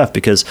present-based stuff,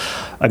 because,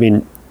 I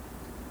mean,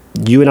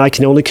 you and I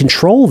can only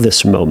control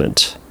this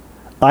moment.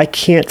 I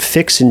can't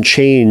fix and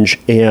change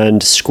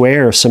and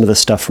square some of the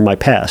stuff from my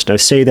past. I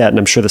say that, and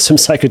I'm sure there's some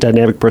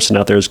psychodynamic person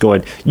out there who's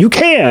going, you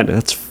can!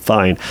 That's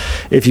fine.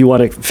 If you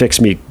want to fix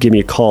me, give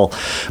me a call.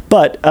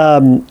 But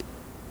I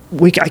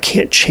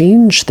can't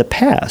change the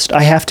past.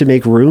 I have to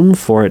make room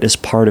for it as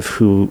part of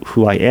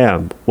who I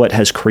am, what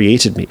has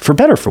created me, for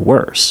better or for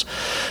worse.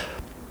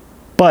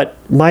 But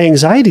my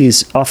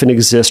anxieties often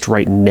exist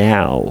right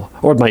now,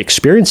 or my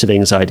experience of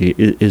anxiety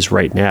is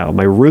right now.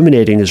 My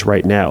ruminating is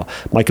right now.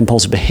 My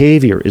compulsive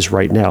behavior is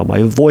right now. My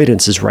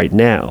avoidance is right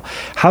now.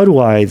 How do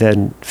I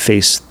then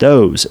face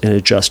those and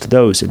adjust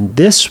those in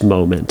this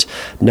moment,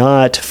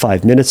 not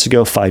 5 minutes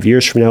ago, 5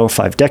 years from now, or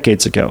 5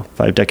 decades ago?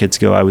 5 decades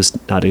ago, I was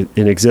not in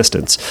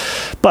existence.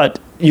 But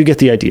you get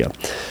the idea.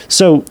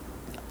 So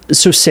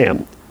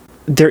Sam,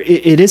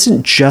 it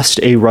isn't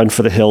just a run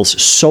for the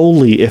hills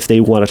solely if they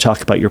want to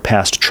talk about your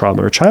past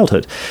trauma or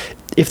childhood.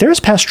 If there's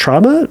past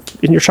trauma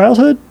in your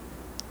childhood,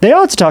 they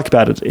ought to talk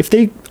about it. If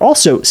they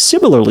also,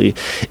 similarly,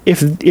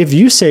 if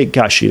you say,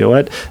 gosh, you know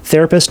what,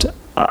 therapist,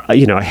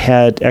 I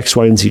had X,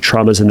 Y, and Z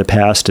traumas in the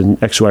past,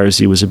 and X, Y, or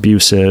Z was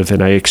abusive,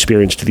 and I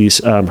experienced these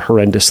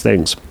horrendous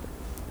things.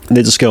 And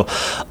they just go,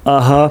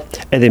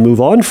 and they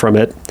move on from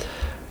it.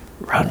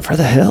 Run for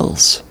the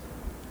hills.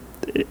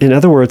 In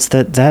other words,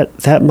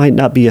 that might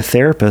not be a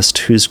therapist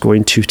who's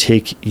going to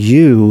take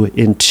you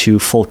into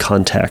full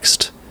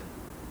context.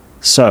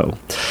 So,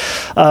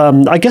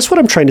 I guess what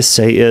I'm trying to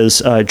say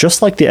is,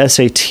 just like the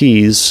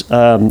SATs,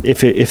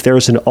 if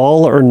there's an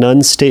all or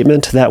none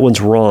statement, that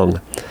one's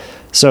wrong.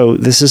 So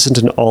this isn't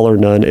an all or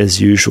none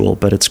as usual,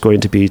 but it's going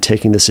to be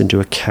taking this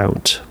into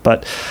account.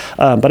 But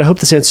I hope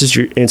this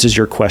answers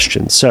your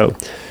question. So,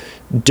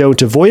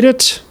 don't avoid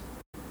it,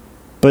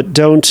 but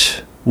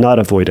don't not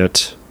avoid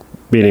it.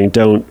 Meaning,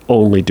 don't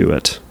only do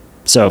it.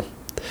 So,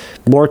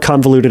 more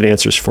convoluted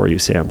answers for you,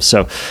 Sam.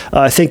 So,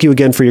 thank you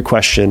again for your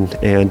question,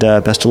 and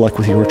best of luck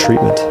with your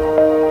treatment.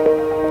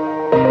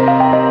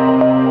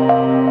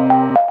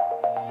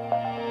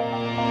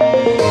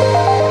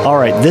 All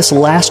right, this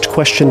last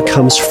question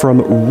comes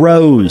from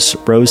Rose.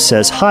 Rose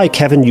says, "Hi,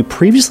 Kevin. You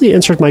previously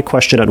answered my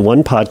question on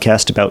one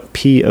podcast about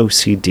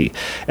POCD,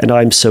 and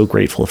I'm so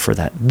grateful for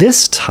that.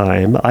 This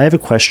time, I have a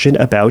question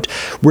about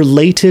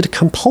related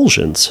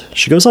compulsions."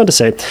 She goes on to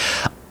say,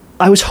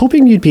 "I was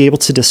hoping you'd be able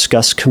to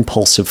discuss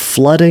compulsive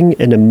flooding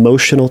and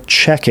emotional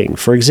checking.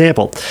 For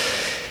example,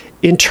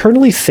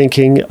 internally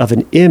thinking of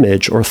an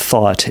image or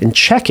thought and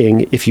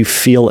checking if you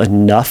feel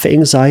enough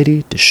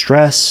anxiety,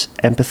 distress,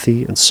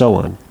 empathy, and so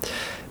on.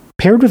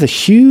 Paired with a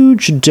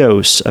huge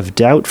dose of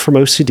doubt from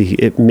OCD,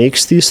 it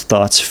makes these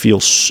thoughts feel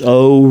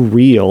so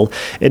real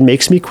and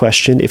makes me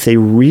question if they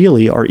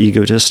really are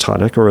ego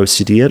dystonic or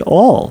OCD at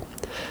all.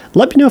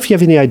 Let me know if you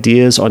have any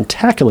ideas on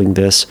tackling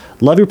this.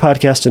 Love your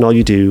podcast and all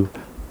you do,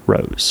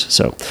 Rose."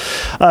 So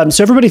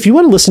everybody, if you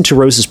want to listen to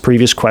Rose's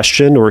previous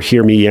question or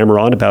hear me yammer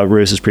on about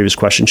Rose's previous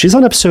question, she's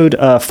on episode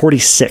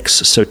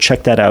 46. So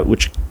check that out,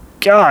 which,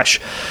 gosh,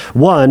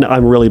 one,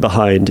 I'm really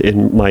behind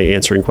in my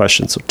answering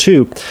questions. So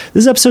two,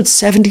 this is episode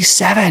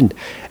 77.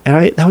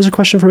 And that was a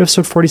question from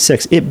episode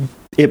 46.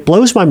 It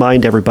blows my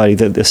mind, everybody,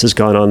 that this has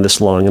gone on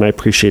this long. And I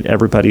appreciate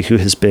everybody who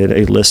has been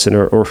a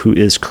listener or who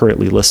is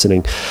currently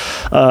listening.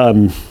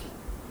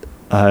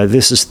 This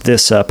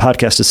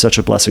podcast is such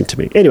a blessing to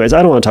me. Anyways,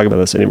 I don't want to talk about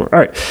this anymore.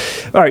 All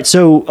right.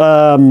 So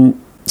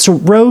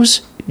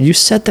Rose, you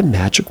said the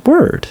magic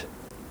word: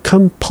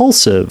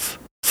 compulsive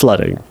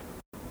flooding.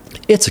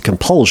 It's a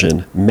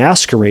compulsion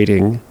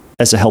masquerading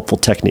as a helpful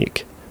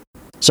technique.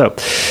 So,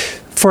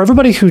 for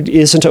everybody who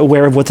isn't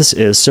aware of what this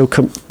is, so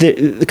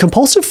the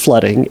compulsive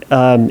flooding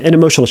and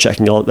emotional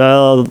checking,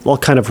 I'll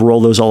kind of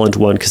roll those all into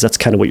one because that's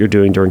kind of what you're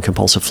doing during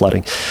compulsive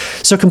flooding.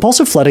 So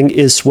compulsive flooding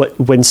is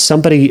when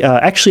somebody,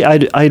 actually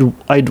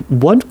I'd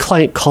one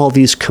client call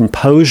these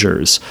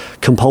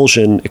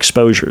compulsion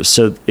exposures.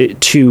 So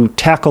to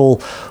tackle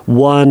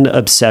one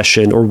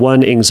obsession or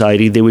one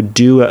anxiety, they would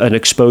do an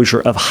exposure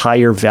of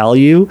higher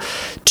value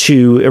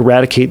to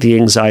eradicate the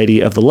anxiety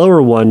of the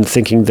lower one,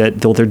 thinking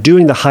that they're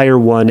doing the higher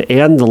one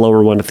and the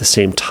lower one at the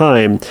same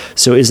time.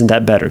 So isn't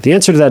that better? The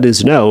answer to that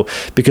is no,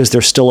 because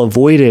they're still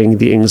avoiding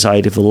the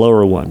anxiety of the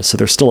lower one. So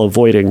they're still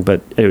avoiding,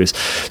 but anyways.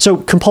 So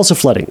compulsive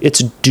flooding, it's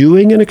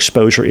doing an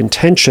exposure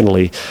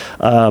intentionally,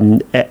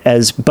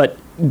 but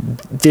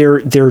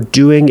they're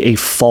doing a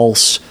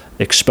false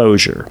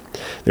exposure.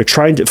 They're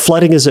trying to.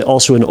 Flooding is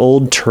also an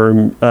old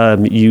term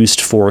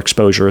used for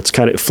exposure. It's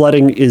kind of,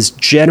 flooding is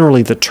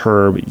generally the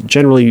term.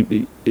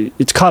 Generally,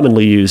 it's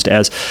commonly used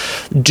as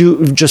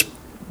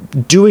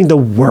doing the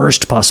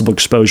worst possible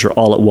exposure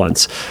all at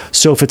once.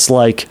 So if it's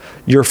like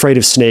you're afraid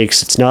of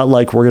snakes, it's not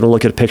like we're going to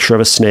look at a picture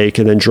of a snake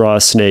and then draw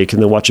a snake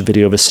and then watch a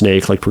video of a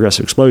snake, like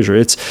progressive exposure.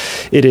 It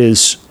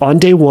is on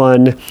day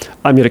one,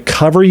 I'm going to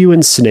cover you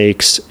in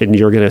snakes and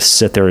you're going to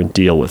sit there and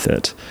deal with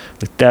it.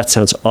 Like, that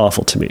sounds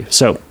awful to me.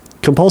 So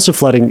compulsive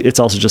flooding, it's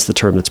also just the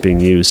term that's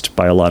being used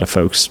by a lot of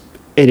folks.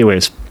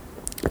 Anyways,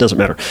 it doesn't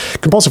matter.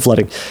 Compulsive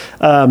flooding.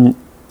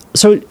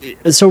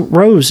 So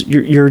Rose,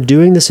 you're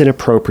doing this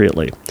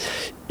inappropriately.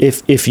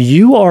 If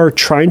you are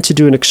trying to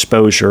do an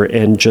exposure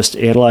and just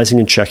analyzing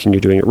and checking, you're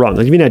doing it wrong.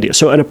 I'll give you an idea.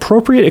 So an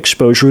appropriate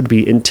exposure would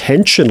be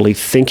intentionally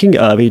thinking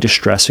of a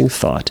distressing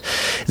thought,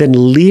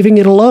 then leaving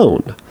it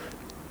alone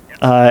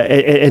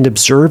and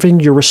observing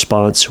your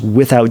response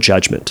without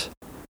judgment.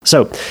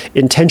 So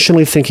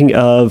intentionally thinking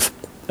of,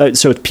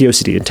 so it's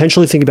POCD,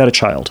 intentionally thinking about a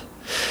child.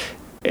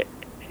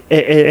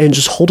 And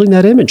just holding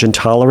that image and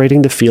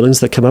tolerating the feelings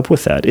that come up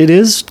with that. It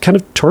is kind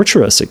of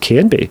torturous. It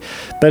can be.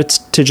 But it's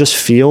to just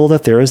feel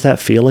that there is that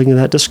feeling and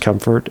that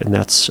discomfort, and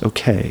that's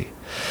okay.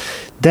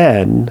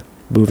 Then,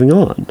 moving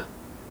on.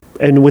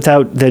 And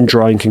without then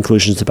drawing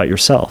conclusions about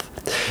yourself.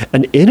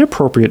 An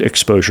inappropriate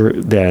exposure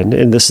then,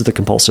 and this is the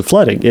compulsive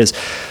flooding, is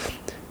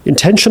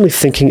Intentionally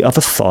thinking of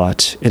a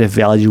thought and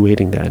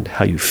evaluating then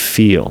how you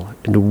feel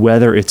and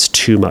whether it's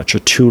too much or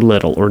too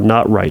little or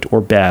not right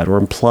or bad or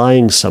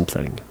implying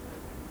something.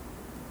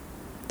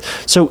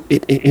 So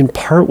in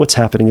part what's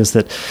happening is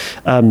that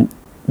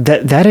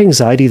that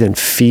anxiety then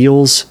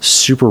feels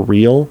super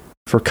real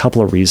for a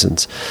couple of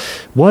reasons.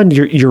 One,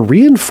 you're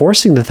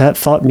reinforcing that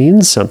thought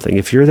means something.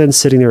 If you're then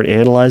sitting there and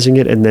analyzing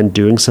it and then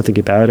doing something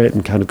about it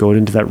and kind of going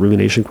into that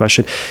rumination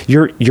question,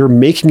 you're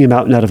making a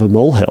mountain out of a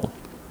molehill.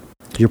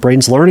 Your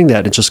brain's learning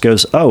that. It just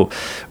goes, oh,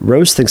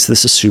 Rose thinks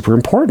this is super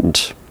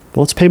important.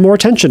 Well, let's pay more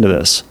attention to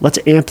this. Let's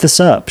amp this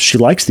up. She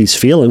likes these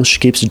feelings. She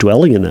keeps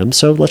dwelling in them.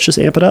 So let's just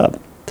amp it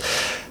up.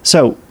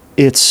 So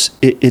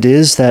it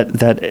is that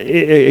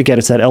again,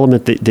 it's that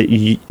element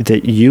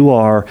that you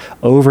are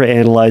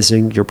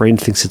overanalyzing. Your brain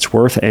thinks it's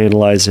worth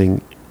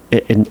analyzing.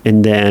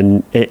 And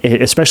then,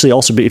 especially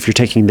also if you're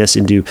taking this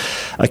into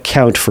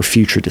account for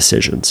future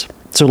decisions.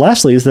 So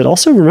lastly is that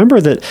also remember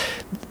that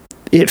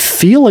it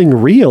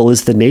feeling real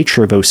is the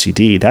nature of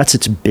OCD. That's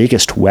its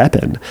biggest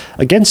weapon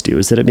against you,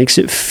 is that it makes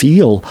it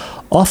feel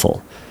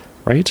awful,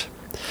 right?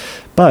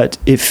 But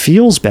it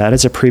feels bad,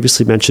 as I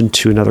previously mentioned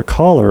to another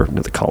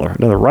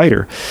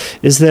writer,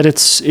 is that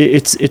it's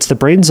the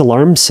brain's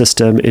alarm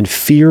system and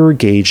fear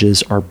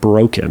gauges are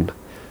broken.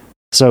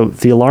 So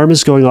the alarm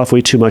is going off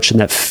way too much, and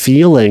that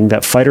feeling,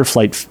 that fight or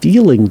flight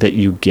feeling that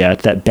you get,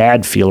 that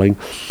bad feeling,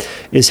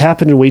 is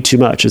happening way too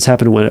much. It's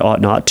happening when it ought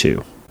not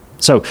to.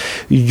 So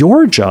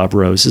your job,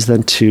 Rose, is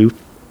then to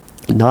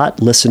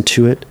not listen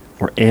to it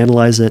or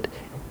analyze it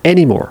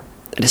anymore.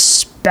 And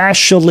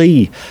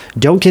especially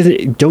don't get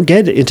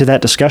into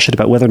that discussion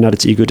about whether or not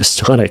it's ego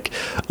dystonic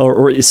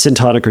or is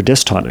syntonic or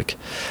dystonic.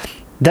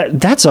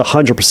 That's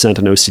 100%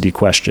 an OCD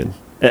question.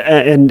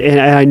 And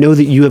I know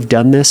that you have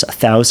done this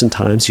 1,000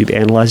 times. You've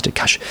analyzed it.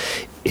 Gosh,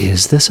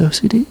 is this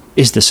OCD?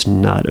 Is this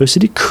not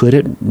OCD? Could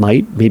it,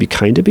 maybe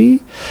kind of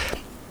be?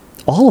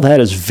 All of that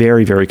is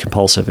very, very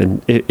compulsive.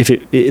 And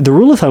the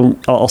rule of thumb,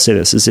 I'll say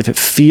this, is if it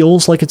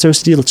feels like it's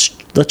OCD,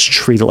 let's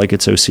treat it like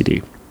it's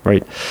OCD,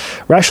 right?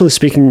 Rationally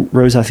speaking,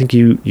 Rose, I think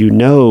you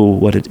know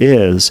what it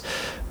is,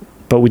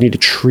 but we need to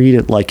treat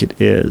it like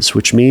it is,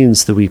 which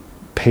means that we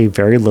pay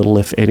very little,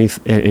 if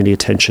any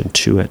attention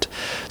to it.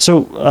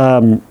 So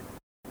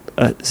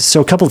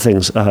a couple of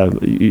things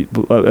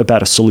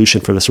about a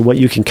solution for this, or what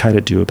you can kind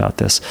of do about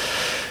this.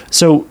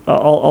 So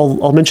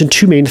I'll mention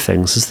two main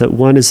things. Is that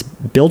one is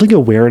building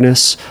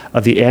awareness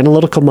of the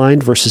analytical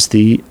mind versus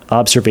the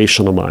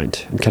observational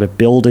mind, and kind of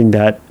building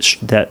that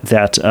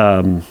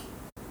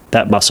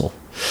muscle.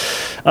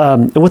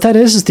 And what that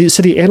is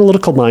the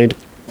analytical mind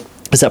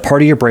is that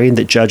part of your brain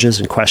that judges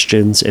and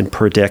questions and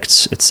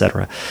predicts,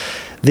 etc.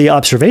 The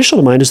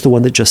observational mind is the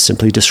one that just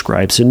simply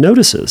describes and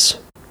notices.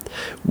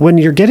 When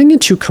you're getting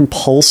into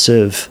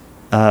compulsive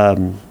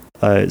flooding,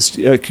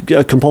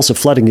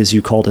 as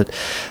you called it,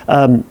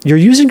 you're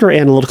using your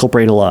analytical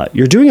brain a lot.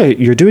 You're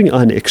doing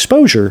an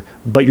exposure,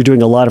 but you're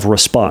doing a lot of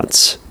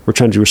response. We're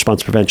trying to do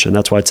response prevention.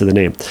 That's why it's in the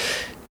name.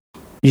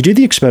 You do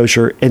the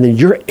exposure, and then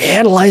you're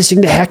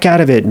analyzing the heck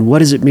out of it. And what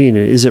does it mean?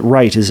 Is it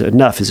right? Is it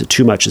enough? Is it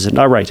too much? Is it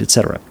not right?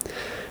 Etc.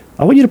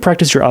 I want you to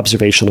practice your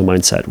observational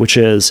mindset, which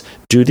is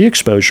do the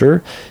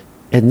exposure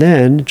and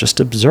then just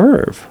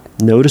observe.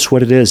 Notice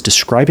what it is.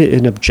 Describe it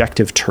in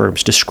objective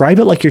terms. Describe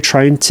it like you're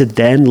trying to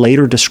then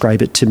later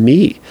describe it to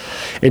me.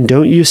 And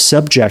don't use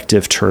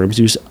subjective terms.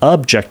 Use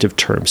objective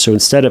terms. So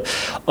instead of,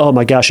 oh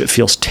my gosh, it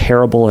feels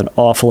terrible and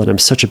awful and I'm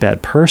such a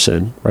bad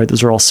person, right?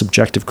 Those are all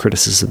subjective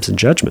criticisms and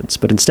judgments.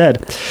 But instead,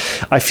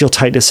 I feel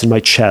tightness in my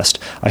chest.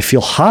 I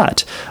feel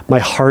hot. My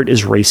heart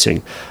is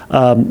racing.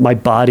 My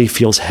body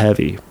feels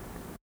heavy.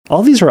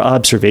 All these are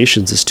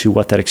observations as to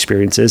what that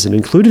experience is. And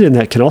included in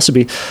that can also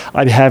be,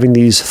 I'm having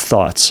these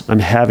thoughts. I'm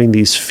having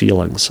these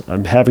feelings.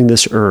 I'm having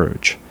this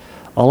urge.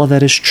 All of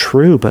that is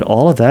true, but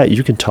all of that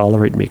you can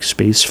tolerate and make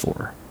space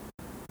for.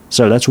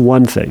 So that's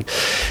one thing.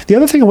 The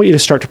other thing I want you to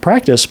start to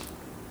practice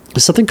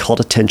is something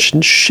called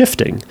attention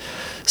shifting.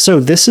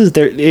 So this is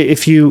there.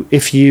 If you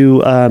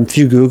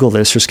Google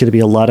this, there's going to be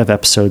a lot of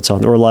episodes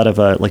on, or a lot of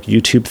like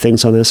YouTube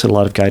things on this, and a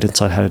lot of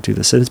guidance on how to do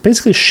this. And it's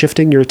basically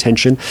shifting your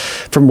attention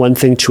from one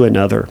thing to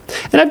another.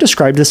 And I've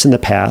described this in the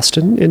past,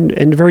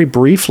 and very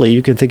briefly,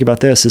 you can think about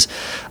this is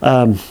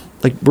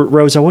like,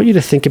 Rose, I want you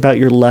to think about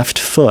your left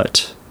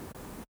foot,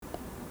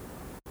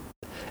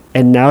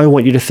 and now I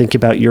want you to think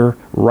about your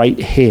right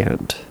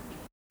hand.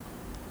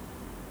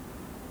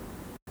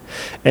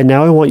 And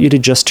now I want you to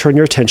just turn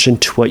your attention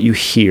to what you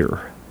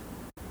hear.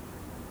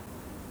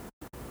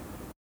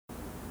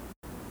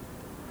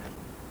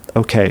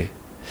 Okay.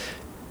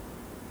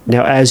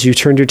 Now, as you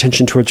turned your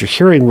attention towards your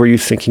hearing, were you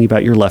thinking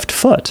about your left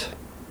foot?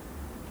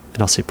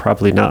 And I'll say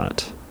probably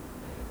not.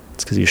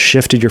 It's because you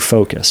shifted your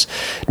focus.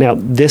 Now,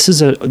 this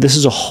is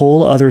a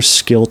whole other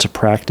skill to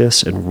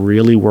practice and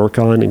really work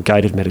on, and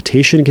guided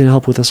meditation can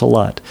help with this a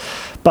lot.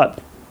 But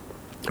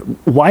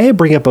why I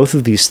bring up both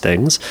of these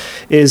things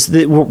is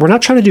that we're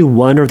not trying to do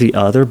one or the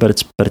other, but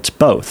it's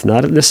both.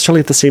 Not necessarily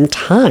at the same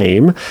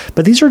time,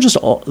 but these are just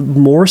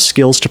more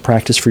skills to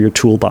practice for your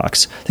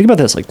toolbox. Think about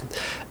this: like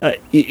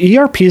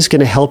ERP is going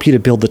to help you to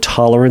build the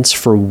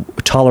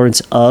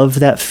tolerance of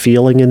that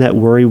feeling and that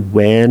worry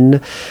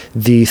when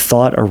the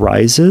thought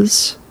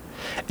arises.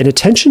 And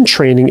attention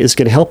training is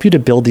going to help you to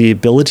build the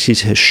ability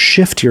to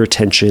shift your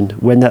attention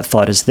when that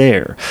thought is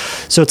there.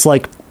 So it's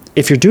like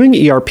if you're doing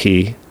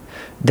ERP,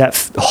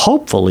 that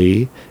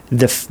hopefully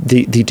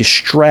the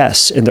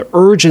distress and the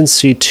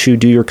urgency to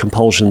do your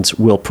compulsions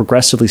will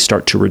progressively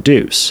start to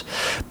reduce.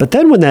 But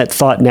then when that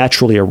thought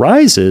naturally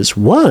arises,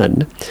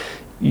 one,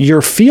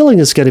 your feeling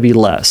is going to be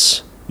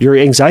less. Your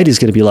anxiety is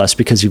going to be less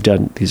because you've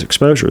done these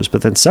exposures.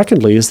 But then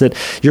secondly is that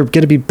you're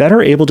going to be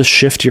better able to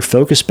shift your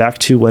focus back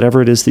to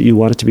whatever it is that you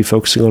wanted to be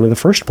focusing on in the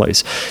first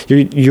place.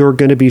 You're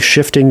going to be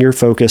shifting your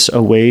focus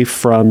away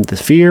from the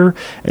fear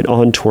and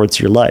on towards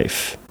your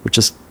life, which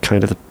is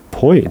kind of the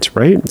point,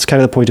 right? It's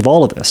kind of the point of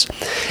all of this.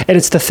 And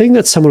it's the thing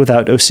that someone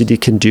without OCD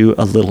can do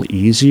a little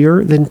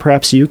easier than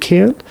perhaps you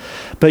can,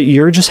 but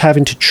you're just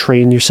having to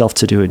train yourself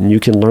to do it, and you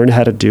can learn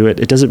how to do it.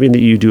 It doesn't mean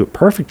that you do it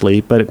perfectly,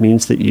 but it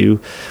means that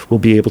you will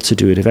be able to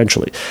do it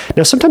eventually.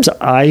 Now, sometimes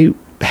I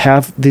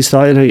have these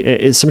thoughts,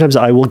 and sometimes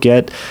I will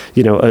get,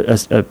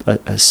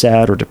 a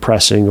sad or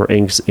depressing or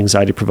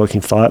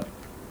anxiety-provoking thought.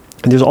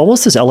 And there's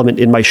almost this element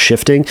in my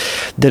shifting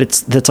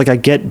that's like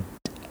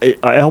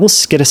I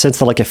almost get a sense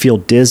that like I feel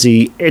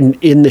dizzy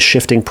in the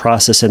shifting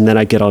process, and then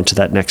I get onto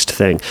that next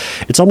thing.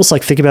 It's almost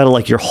like, think about it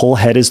like your whole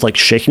head is like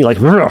shaking, like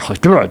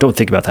don't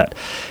think about that.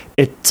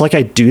 It's like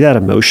I do that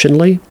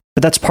emotionally,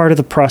 but that's part of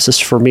the process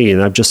for me.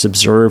 And I've just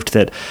observed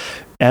that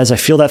as I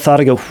feel that thought,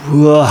 I go,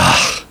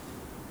 whoa.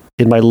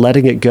 In my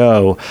letting it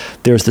go,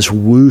 there's this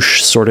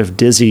whoosh sort of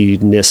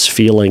dizziness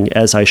feeling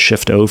as I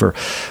shift over.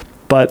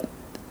 But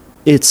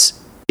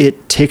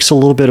it takes a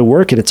little bit of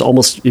work, and it's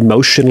almost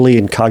emotionally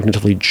and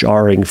cognitively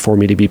jarring for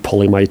me to be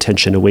pulling my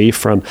attention away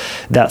from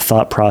that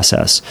thought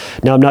process.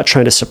 Now, I'm not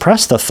trying to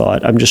suppress the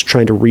thought. I'm just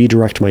trying to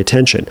redirect my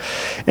attention.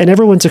 And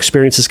everyone's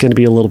experience is going to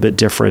be a little bit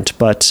different,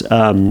 but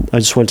I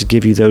just wanted to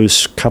give you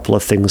those couple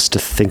of things to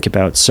think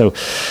about. So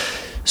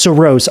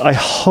Rose, I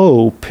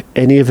hope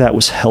any of that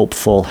was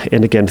helpful.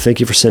 And again, thank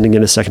you for sending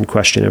in a second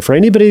question. And for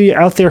anybody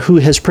out there who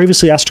has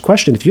previously asked a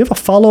question, if you have a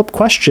follow-up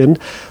question,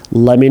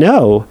 let me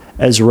know.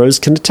 As Rose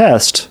can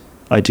attest,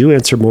 I do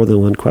answer more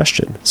than one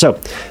question. So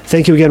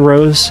thank you again,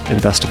 Rose,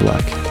 and best of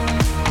luck.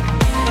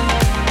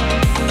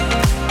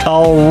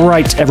 All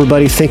right,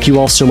 everybody. Thank you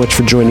all so much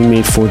for joining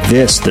me for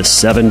the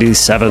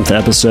 77th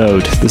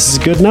episode. This is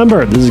a good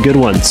number. This is a good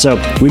one.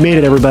 So we made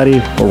it, everybody,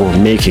 or we're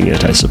making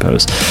it, I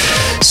suppose.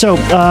 So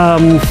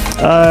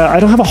I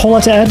don't have a whole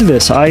lot to add to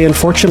this. I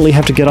unfortunately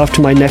have to get off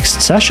to my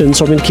next session,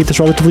 so I'm going to keep this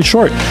relatively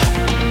short.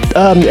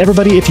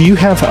 Everybody, if you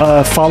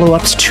have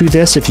follow-ups to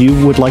this, if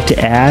you would like to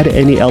add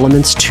any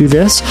elements to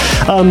this,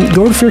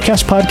 go to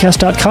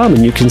fearcastpodcast.com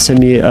and you can send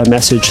me a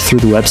message through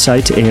the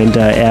website and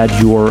add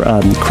your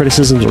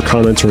criticisms or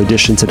comments or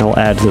additions, and I'll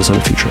add those on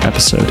a future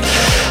episode.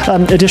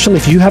 Additionally,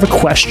 if you have a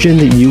question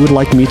that you would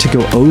like me to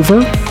go over,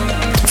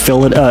 go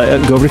over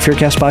to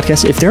Fearcast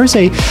Podcast. If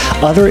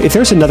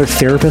there's another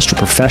therapist or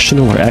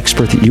professional or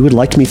expert that you would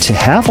like me to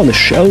have on the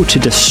show to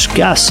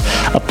discuss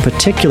a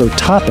particular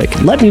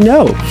topic, let me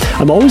know.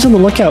 I'm always on the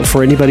lookout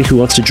for anybody who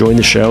wants to join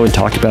the show and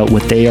talk about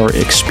what they are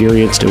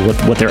experienced and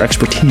what their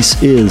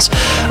expertise is,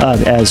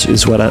 as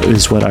is what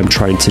I'm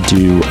trying to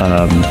do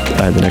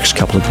the next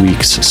couple of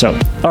weeks. So,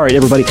 all right,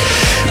 everybody,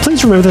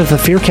 please remember that the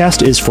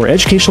Fearcast is for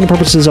educational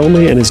purposes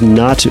only and is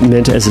not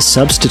meant as a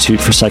substitute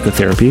for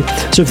psychotherapy.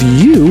 So if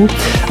you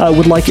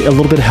would like a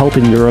little bit of help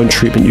in your own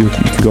treatment, you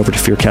can go over to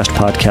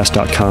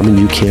fearcastpodcast.com and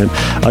you can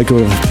go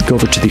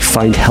over to the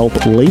Find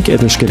Help link, and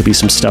there's going to be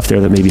some stuff there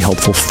that may be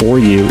helpful for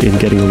you in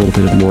getting a little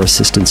bit of more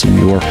assistance in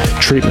your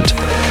treatment.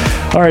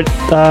 All right,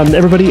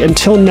 everybody,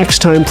 until next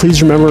time,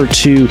 please remember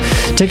to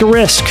take a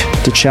risk,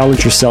 to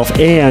challenge yourself,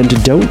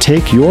 and don't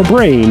take your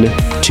brain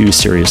too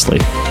seriously.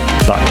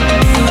 Bye.